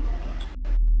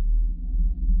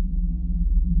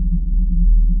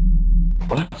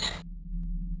 What?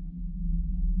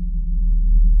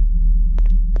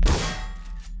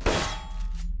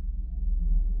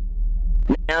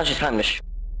 Now's your time to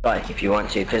strike if you want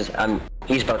to, because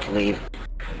he's about to leave.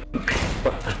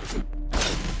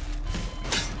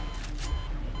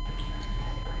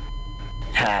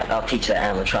 I'll teach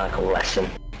that animatronic a lesson.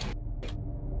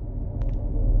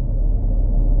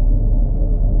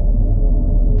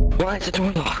 Why is the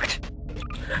door locked?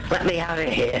 Let me out of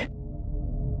here.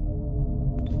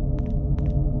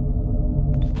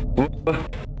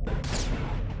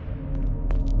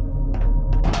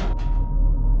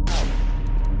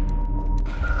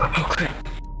 Oh crap.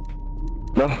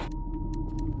 No.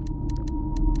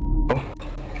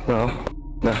 Oh,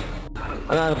 no.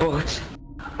 I'm out of bullets.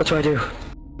 What do I do?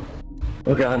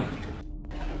 Oh god.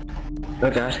 Oh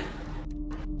god.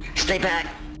 Stay back!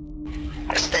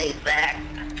 Stay back!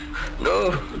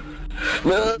 No!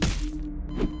 No!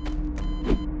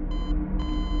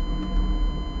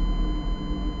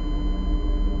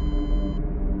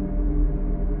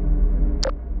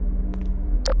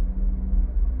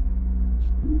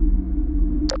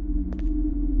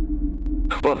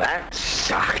 Well, that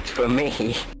sucked for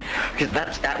me. Because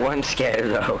that one scare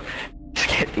though.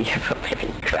 Scared me of a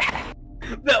living crap.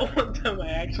 That one time I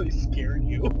actually scared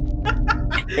you.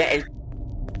 Yeah,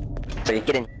 so you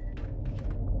get in.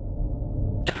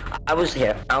 I was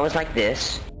here. I was like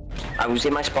this. I was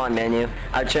in my spawn menu.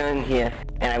 I turned here,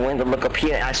 and I went to look up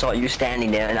here, and I saw you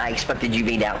standing there, and I expected you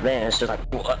to be out there. So like,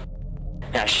 what?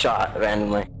 And I shot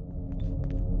randomly.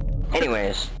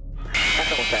 Anyways,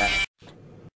 that's all that.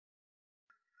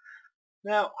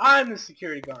 Now, I'm the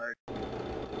security guard.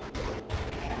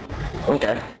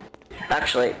 Okay.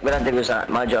 Actually, what I did was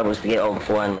my job was to get all the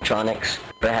 4 animatronics,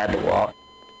 but I had to walk.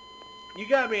 You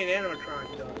gotta be an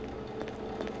animatronic though.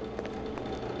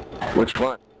 Which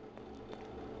one?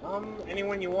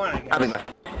 Anyone you want, I guess.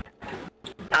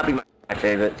 I'll be my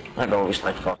favorite. I've always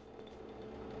liked Foxy.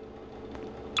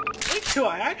 Me too,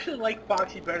 I actually like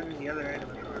Foxy better than the other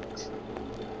animatronics.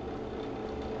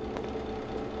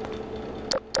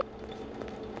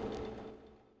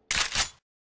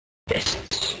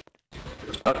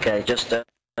 Okay, just a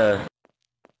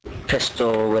pistol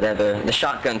or whatever. The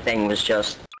shotgun thing was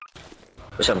just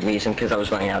for some reason because I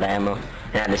was running out of ammo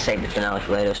and I had to save the finale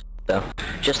for later. So,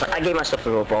 just like I gave myself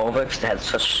a revolver because I had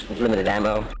such limited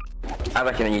ammo. I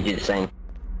recommend you do the same.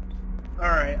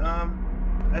 Alright,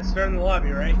 let's start in the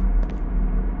lobby, right?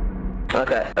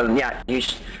 Okay, yeah,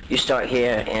 you start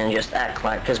here and just act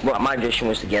like, because my mission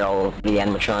was to get all of the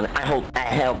animatronics. I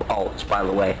held alts, by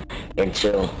the way,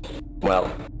 until,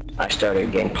 well, I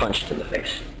started getting punched in the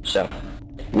face. So,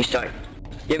 you start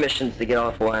your mission is to get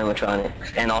all 4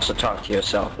 animatronics and also talk to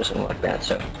yourself or something like that.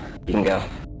 So, you can go.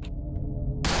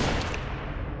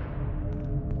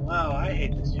 Wow, I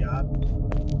hate this job.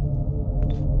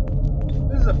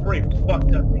 This is a pretty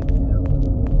fucked up thing to do.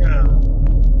 You know.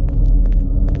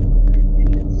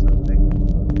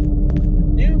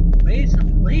 New base of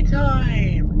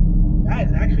playtime! That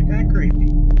is actually kind of creepy.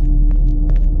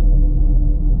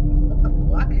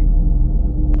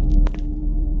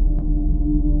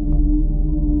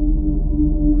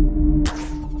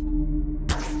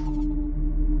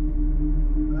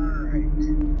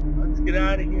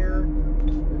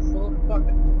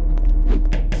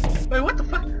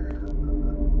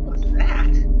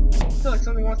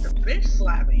 wants to bitch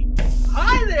slap me.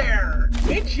 Hi there!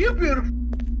 Ain't you beautiful?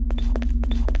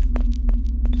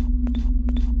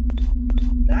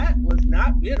 That was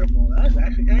not beautiful. That was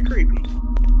actually kind of creepy.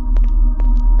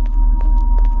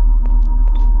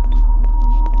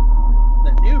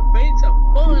 The new face of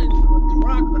fun. Let's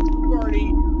rock, let's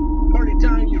party. Party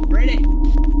time, you ready?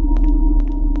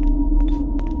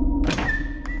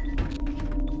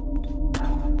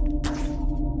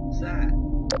 What's that?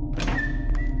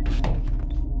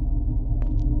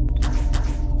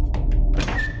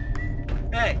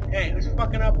 Hey, who's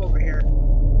fucking up over here?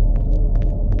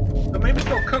 So maybe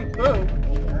go Kung Fu.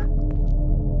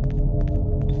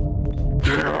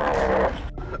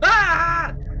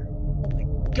 Ah! Oh my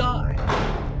god.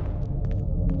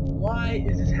 Why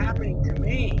is this happening to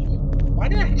me? Why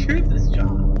did I choose this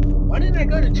job? Why didn't I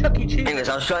go to Chuck E. Cheese? Anyways,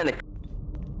 I was trying to...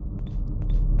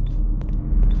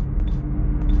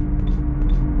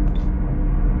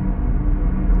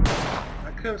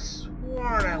 I could have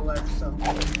sworn I left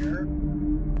something here.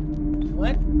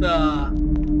 What the...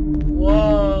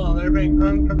 Whoa, they're being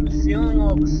hung from the ceiling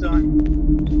all of a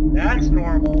sudden. That's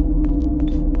normal.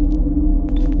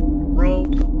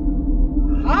 Rope.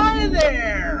 Hi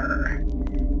there!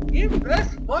 You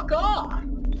best fuck off!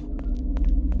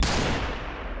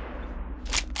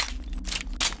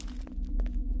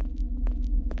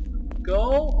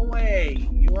 Go away.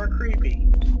 You are creepy.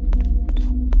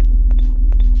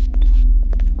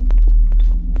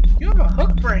 You have a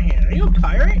hook for a hand. Are you a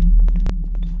pirate?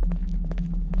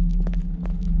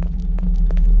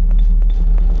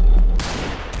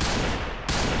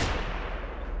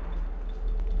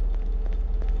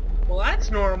 Well, that's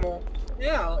normal.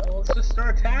 Yeah, let's just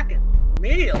start attacking.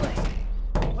 Immediately.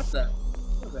 What the?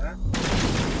 What was that?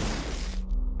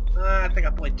 I think I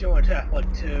played too much Half-Life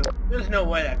 2. There's no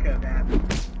way that could have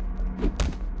happened.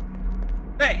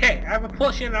 Hey, I have a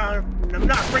plushie on and I'm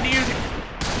not afraid to use it.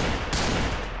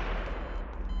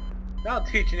 That'll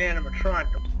teach an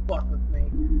animatronic to fuck with me.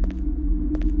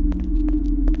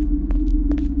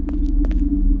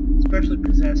 Especially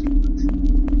possessed ones.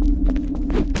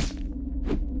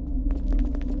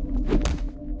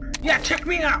 Yeah, check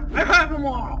me out! I have them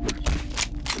all!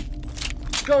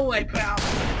 Go away, pal!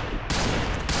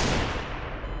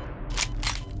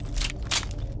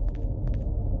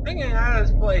 I'm getting out of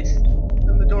this place.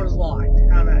 Then the door's locked.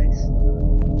 How nice.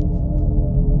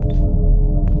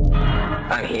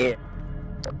 I'm here.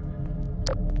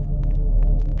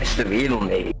 It's the real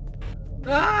me.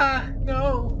 Ah,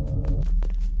 no.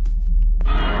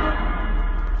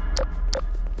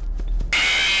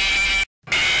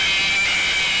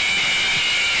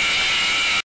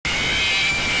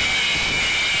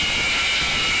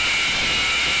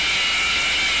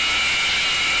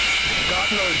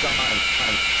 God knows I'm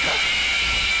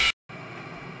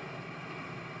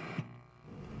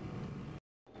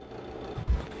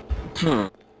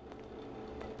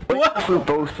What if we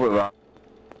both were up?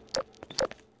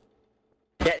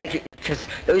 Yeah,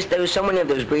 because there was so many of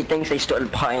those weird things, they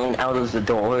started piling out of the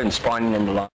door and spawning in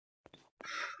the line.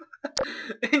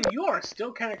 And you are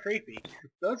still kind of creepy.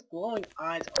 Those glowing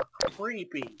eyes are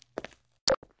creepy.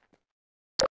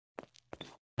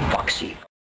 Foxy.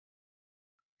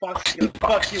 Foxy's gonna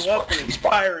fuck you up in his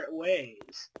pirate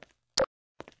ways.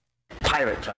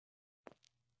 Pirate time.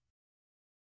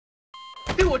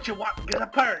 Do what you want because a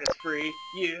pirate is free.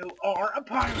 You are a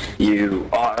pirate. You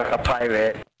are a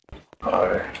pirate.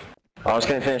 Or... I was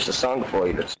gonna finish the song for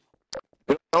you.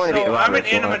 So I'm an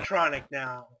animatronic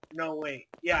now. No, wait.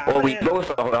 Yeah, well, we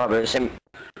both are robbers, and...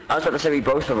 I was about to say we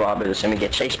both are robbers, and we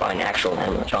get chased by an actual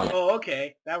animatronic. Oh,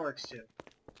 okay. That works too.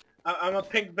 I'm a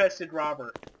pig-vested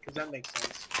robber, because that makes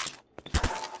sense.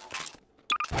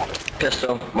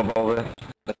 Pistol, revolver.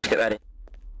 Let's get ready.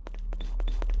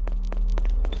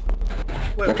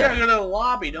 Wait, we gotta go to the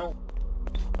lobby, don't...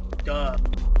 Duh.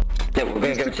 Yeah, we're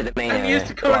gonna go to the main I'm used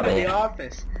to going to the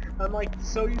office. I'm like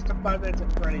so used to 5 minutes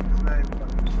at Freddy, it's not even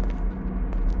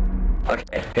funny.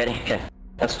 Okay, ready? Okay.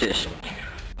 Let's do this.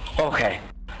 Okay.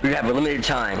 We have a limited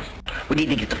time. We need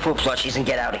to get the full plushies and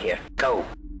get out of here. Go.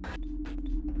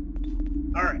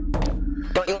 Alright.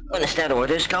 Don't you understand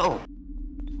orders? Go.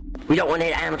 We don't want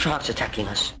any animatronics attacking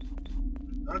us.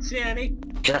 I don't see any.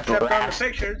 Except on the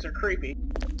pictures, they're creepy.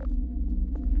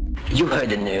 You heard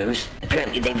the news.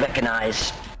 Apparently they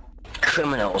recognize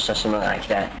criminals or something like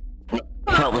that. They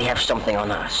probably have something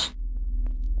on us.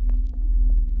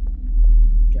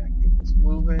 Gotta get this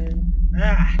moving.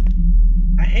 Ah!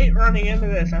 I hate running into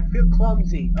this. I feel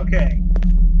clumsy. Okay.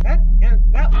 That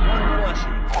one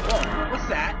plushie. Whoa, what's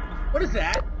that? What is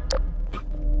that?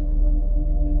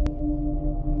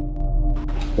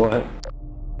 What?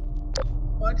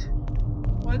 What?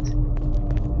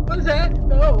 What is that?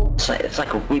 No. It's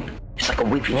like a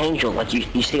weeping angel, like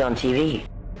you see on TV.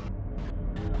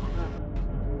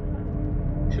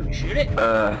 Should we shoot it?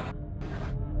 Not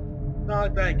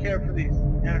like that I care for these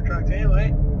animatronics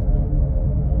anyway.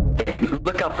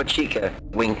 Look out for Chica.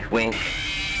 Wink, wink.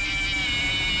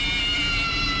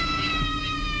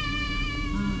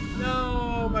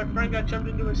 No, my friend got jumped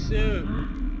into a suit.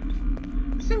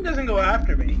 This thing doesn't go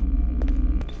after me.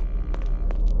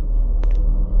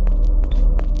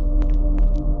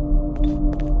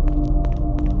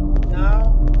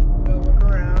 Now, go look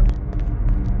around.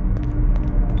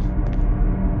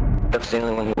 That's the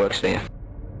only one who works there.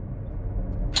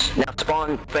 Now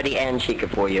spawn Freddy and Chica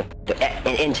for you.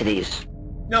 Into these.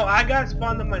 No, I gotta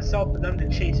spawn them myself for them to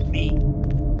chase me.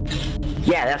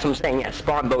 Yeah, that's what I'm saying. Yeah,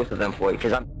 spawn both of them for you,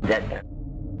 because I'm dead now.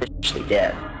 Officially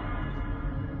dead.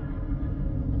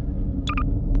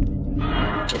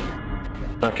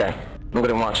 Okay, I'm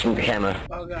gonna watch from the camera.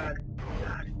 Oh god.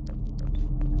 God.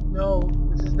 No,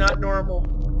 this is not normal.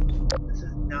 This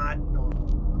is not normal.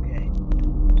 Okay.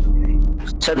 Okay.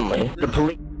 Suddenly, the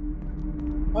police...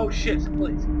 Oh shit, it's the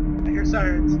police. I hear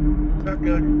sirens. It's not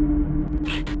good.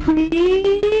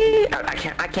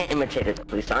 I can't imitate it,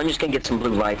 please. I'm just gonna get some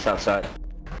blue lights outside.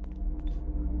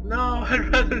 No,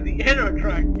 I'd rather the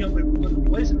animatronic kill me when the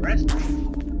police arrest me.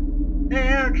 Hey,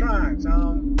 animatronics,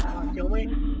 wanna kill me?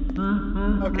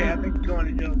 Okay, I think you're going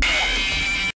to jail.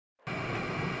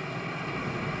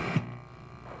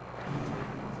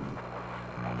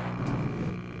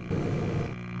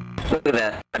 Look at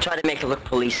that. I tried to make it look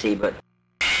policey, but...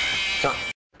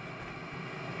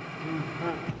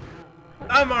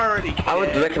 I'm already dead. I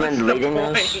would recommend deleting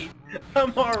this.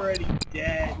 I'm already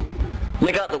dead.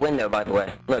 Look out the window, by the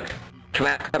way. Look.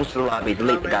 Comes to the lobby.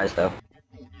 Delete the guys, though.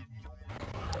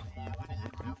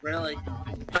 Really?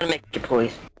 Trying to make it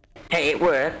police. Hey, it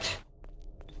worked.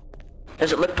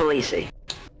 Does it look policey?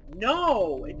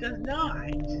 No, it does not.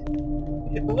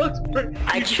 It looks pretty...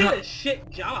 You did a shit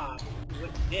job.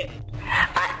 What you did.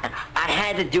 I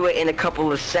had to do it in a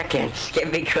couple of seconds. Give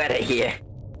me credit here.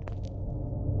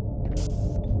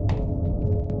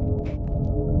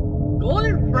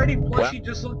 Golden Freddy plushie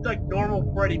just looked like normal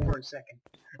Freddy for a second.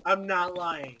 I'm not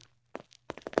lying.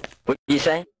 What did you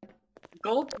say?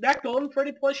 That Golden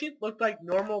Freddy plushie looked like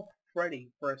normal Freddy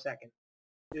for a second.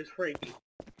 It was freaky.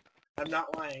 I'm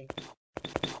not lying.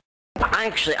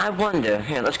 Actually, I wonder...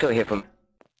 Here, let's go here from...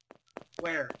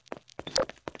 Where?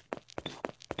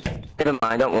 Never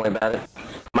mind, don't worry about it.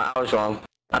 I was wrong.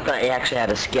 I thought he actually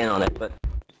had a skin on it, but...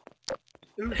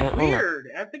 It was weird.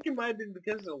 I think it might have been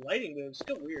because of the lighting, but it was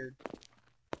still weird.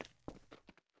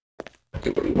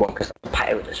 Do what you want, because I'm a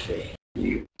pirate this way.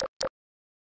 You.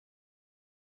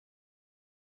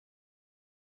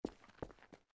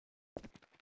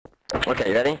 Okay,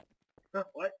 you ready? Huh,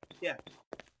 what? Yeah.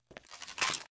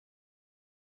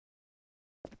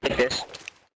 Like this.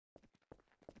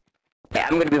 Yeah,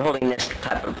 I'm gonna be holding this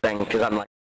type of thing, because I'm like...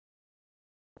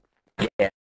 Yeah.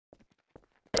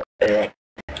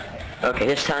 Okay,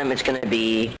 this time it's gonna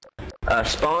be...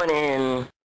 spawn in...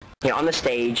 Here, on the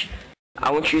stage. I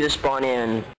want you to spawn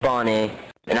in Bonnie,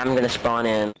 and I'm gonna spawn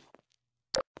in...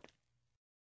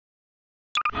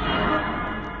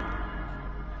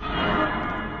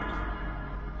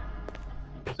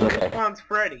 So Okay. spawns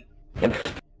Freddy. Yep.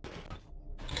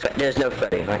 But there's no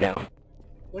Freddy right now.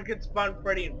 We could spawn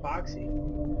Freddy and Foxy.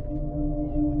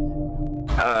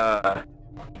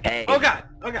 Hey. Oh god!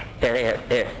 Oh god!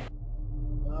 Here.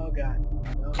 Oh god.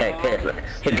 Oh, Hey, look.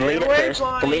 Here, delete it first.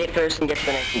 Delete it first and get to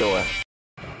the next door.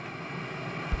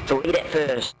 Delete it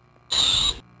first.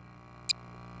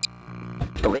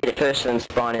 Delete it first and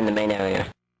spawn in the main area.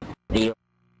 And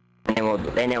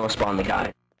then we'll spawn the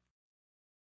guy.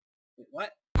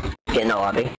 What? Get in the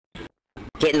lobby.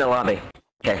 Get in the lobby.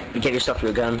 Okay, you give yourself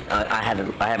your gun. I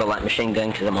have a light machine gun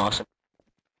because I'm awesome.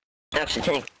 Actually,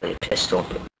 technically a pistol.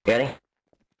 You ready?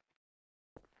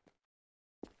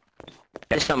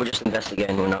 This time we're just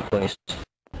investigating, we're not police.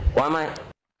 Why am I...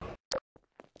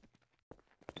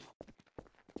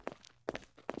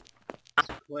 This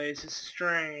place is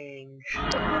strange.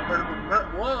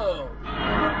 Whoa!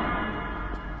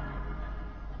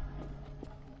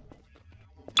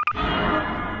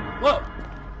 Whoa!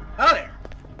 Hello there!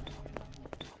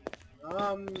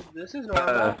 This is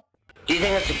normal. Do you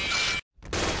think that's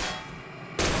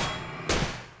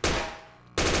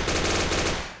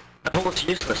a... bullet's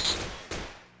useless.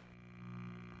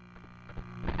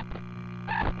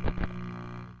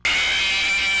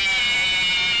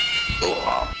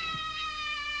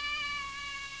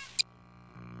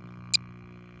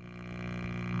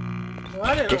 Well,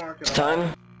 I didn't mark it.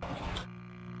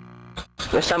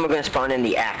 This time we're gonna spawn in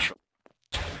the actual.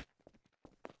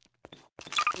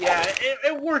 Yeah,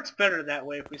 it works better that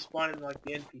way if we spawn in like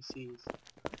the NPCs.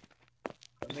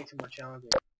 It makes it more challenging.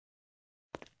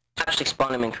 Actually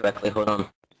spawned him incorrectly, hold on.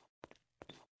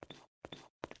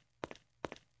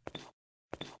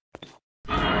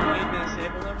 You need to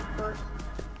disable them first?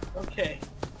 Okay.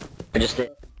 I just did.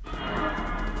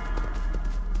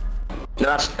 No,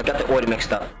 I got the order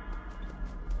mixed up.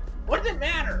 What does it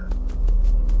matter?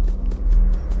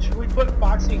 Should we put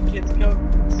Foxy in kids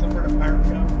code?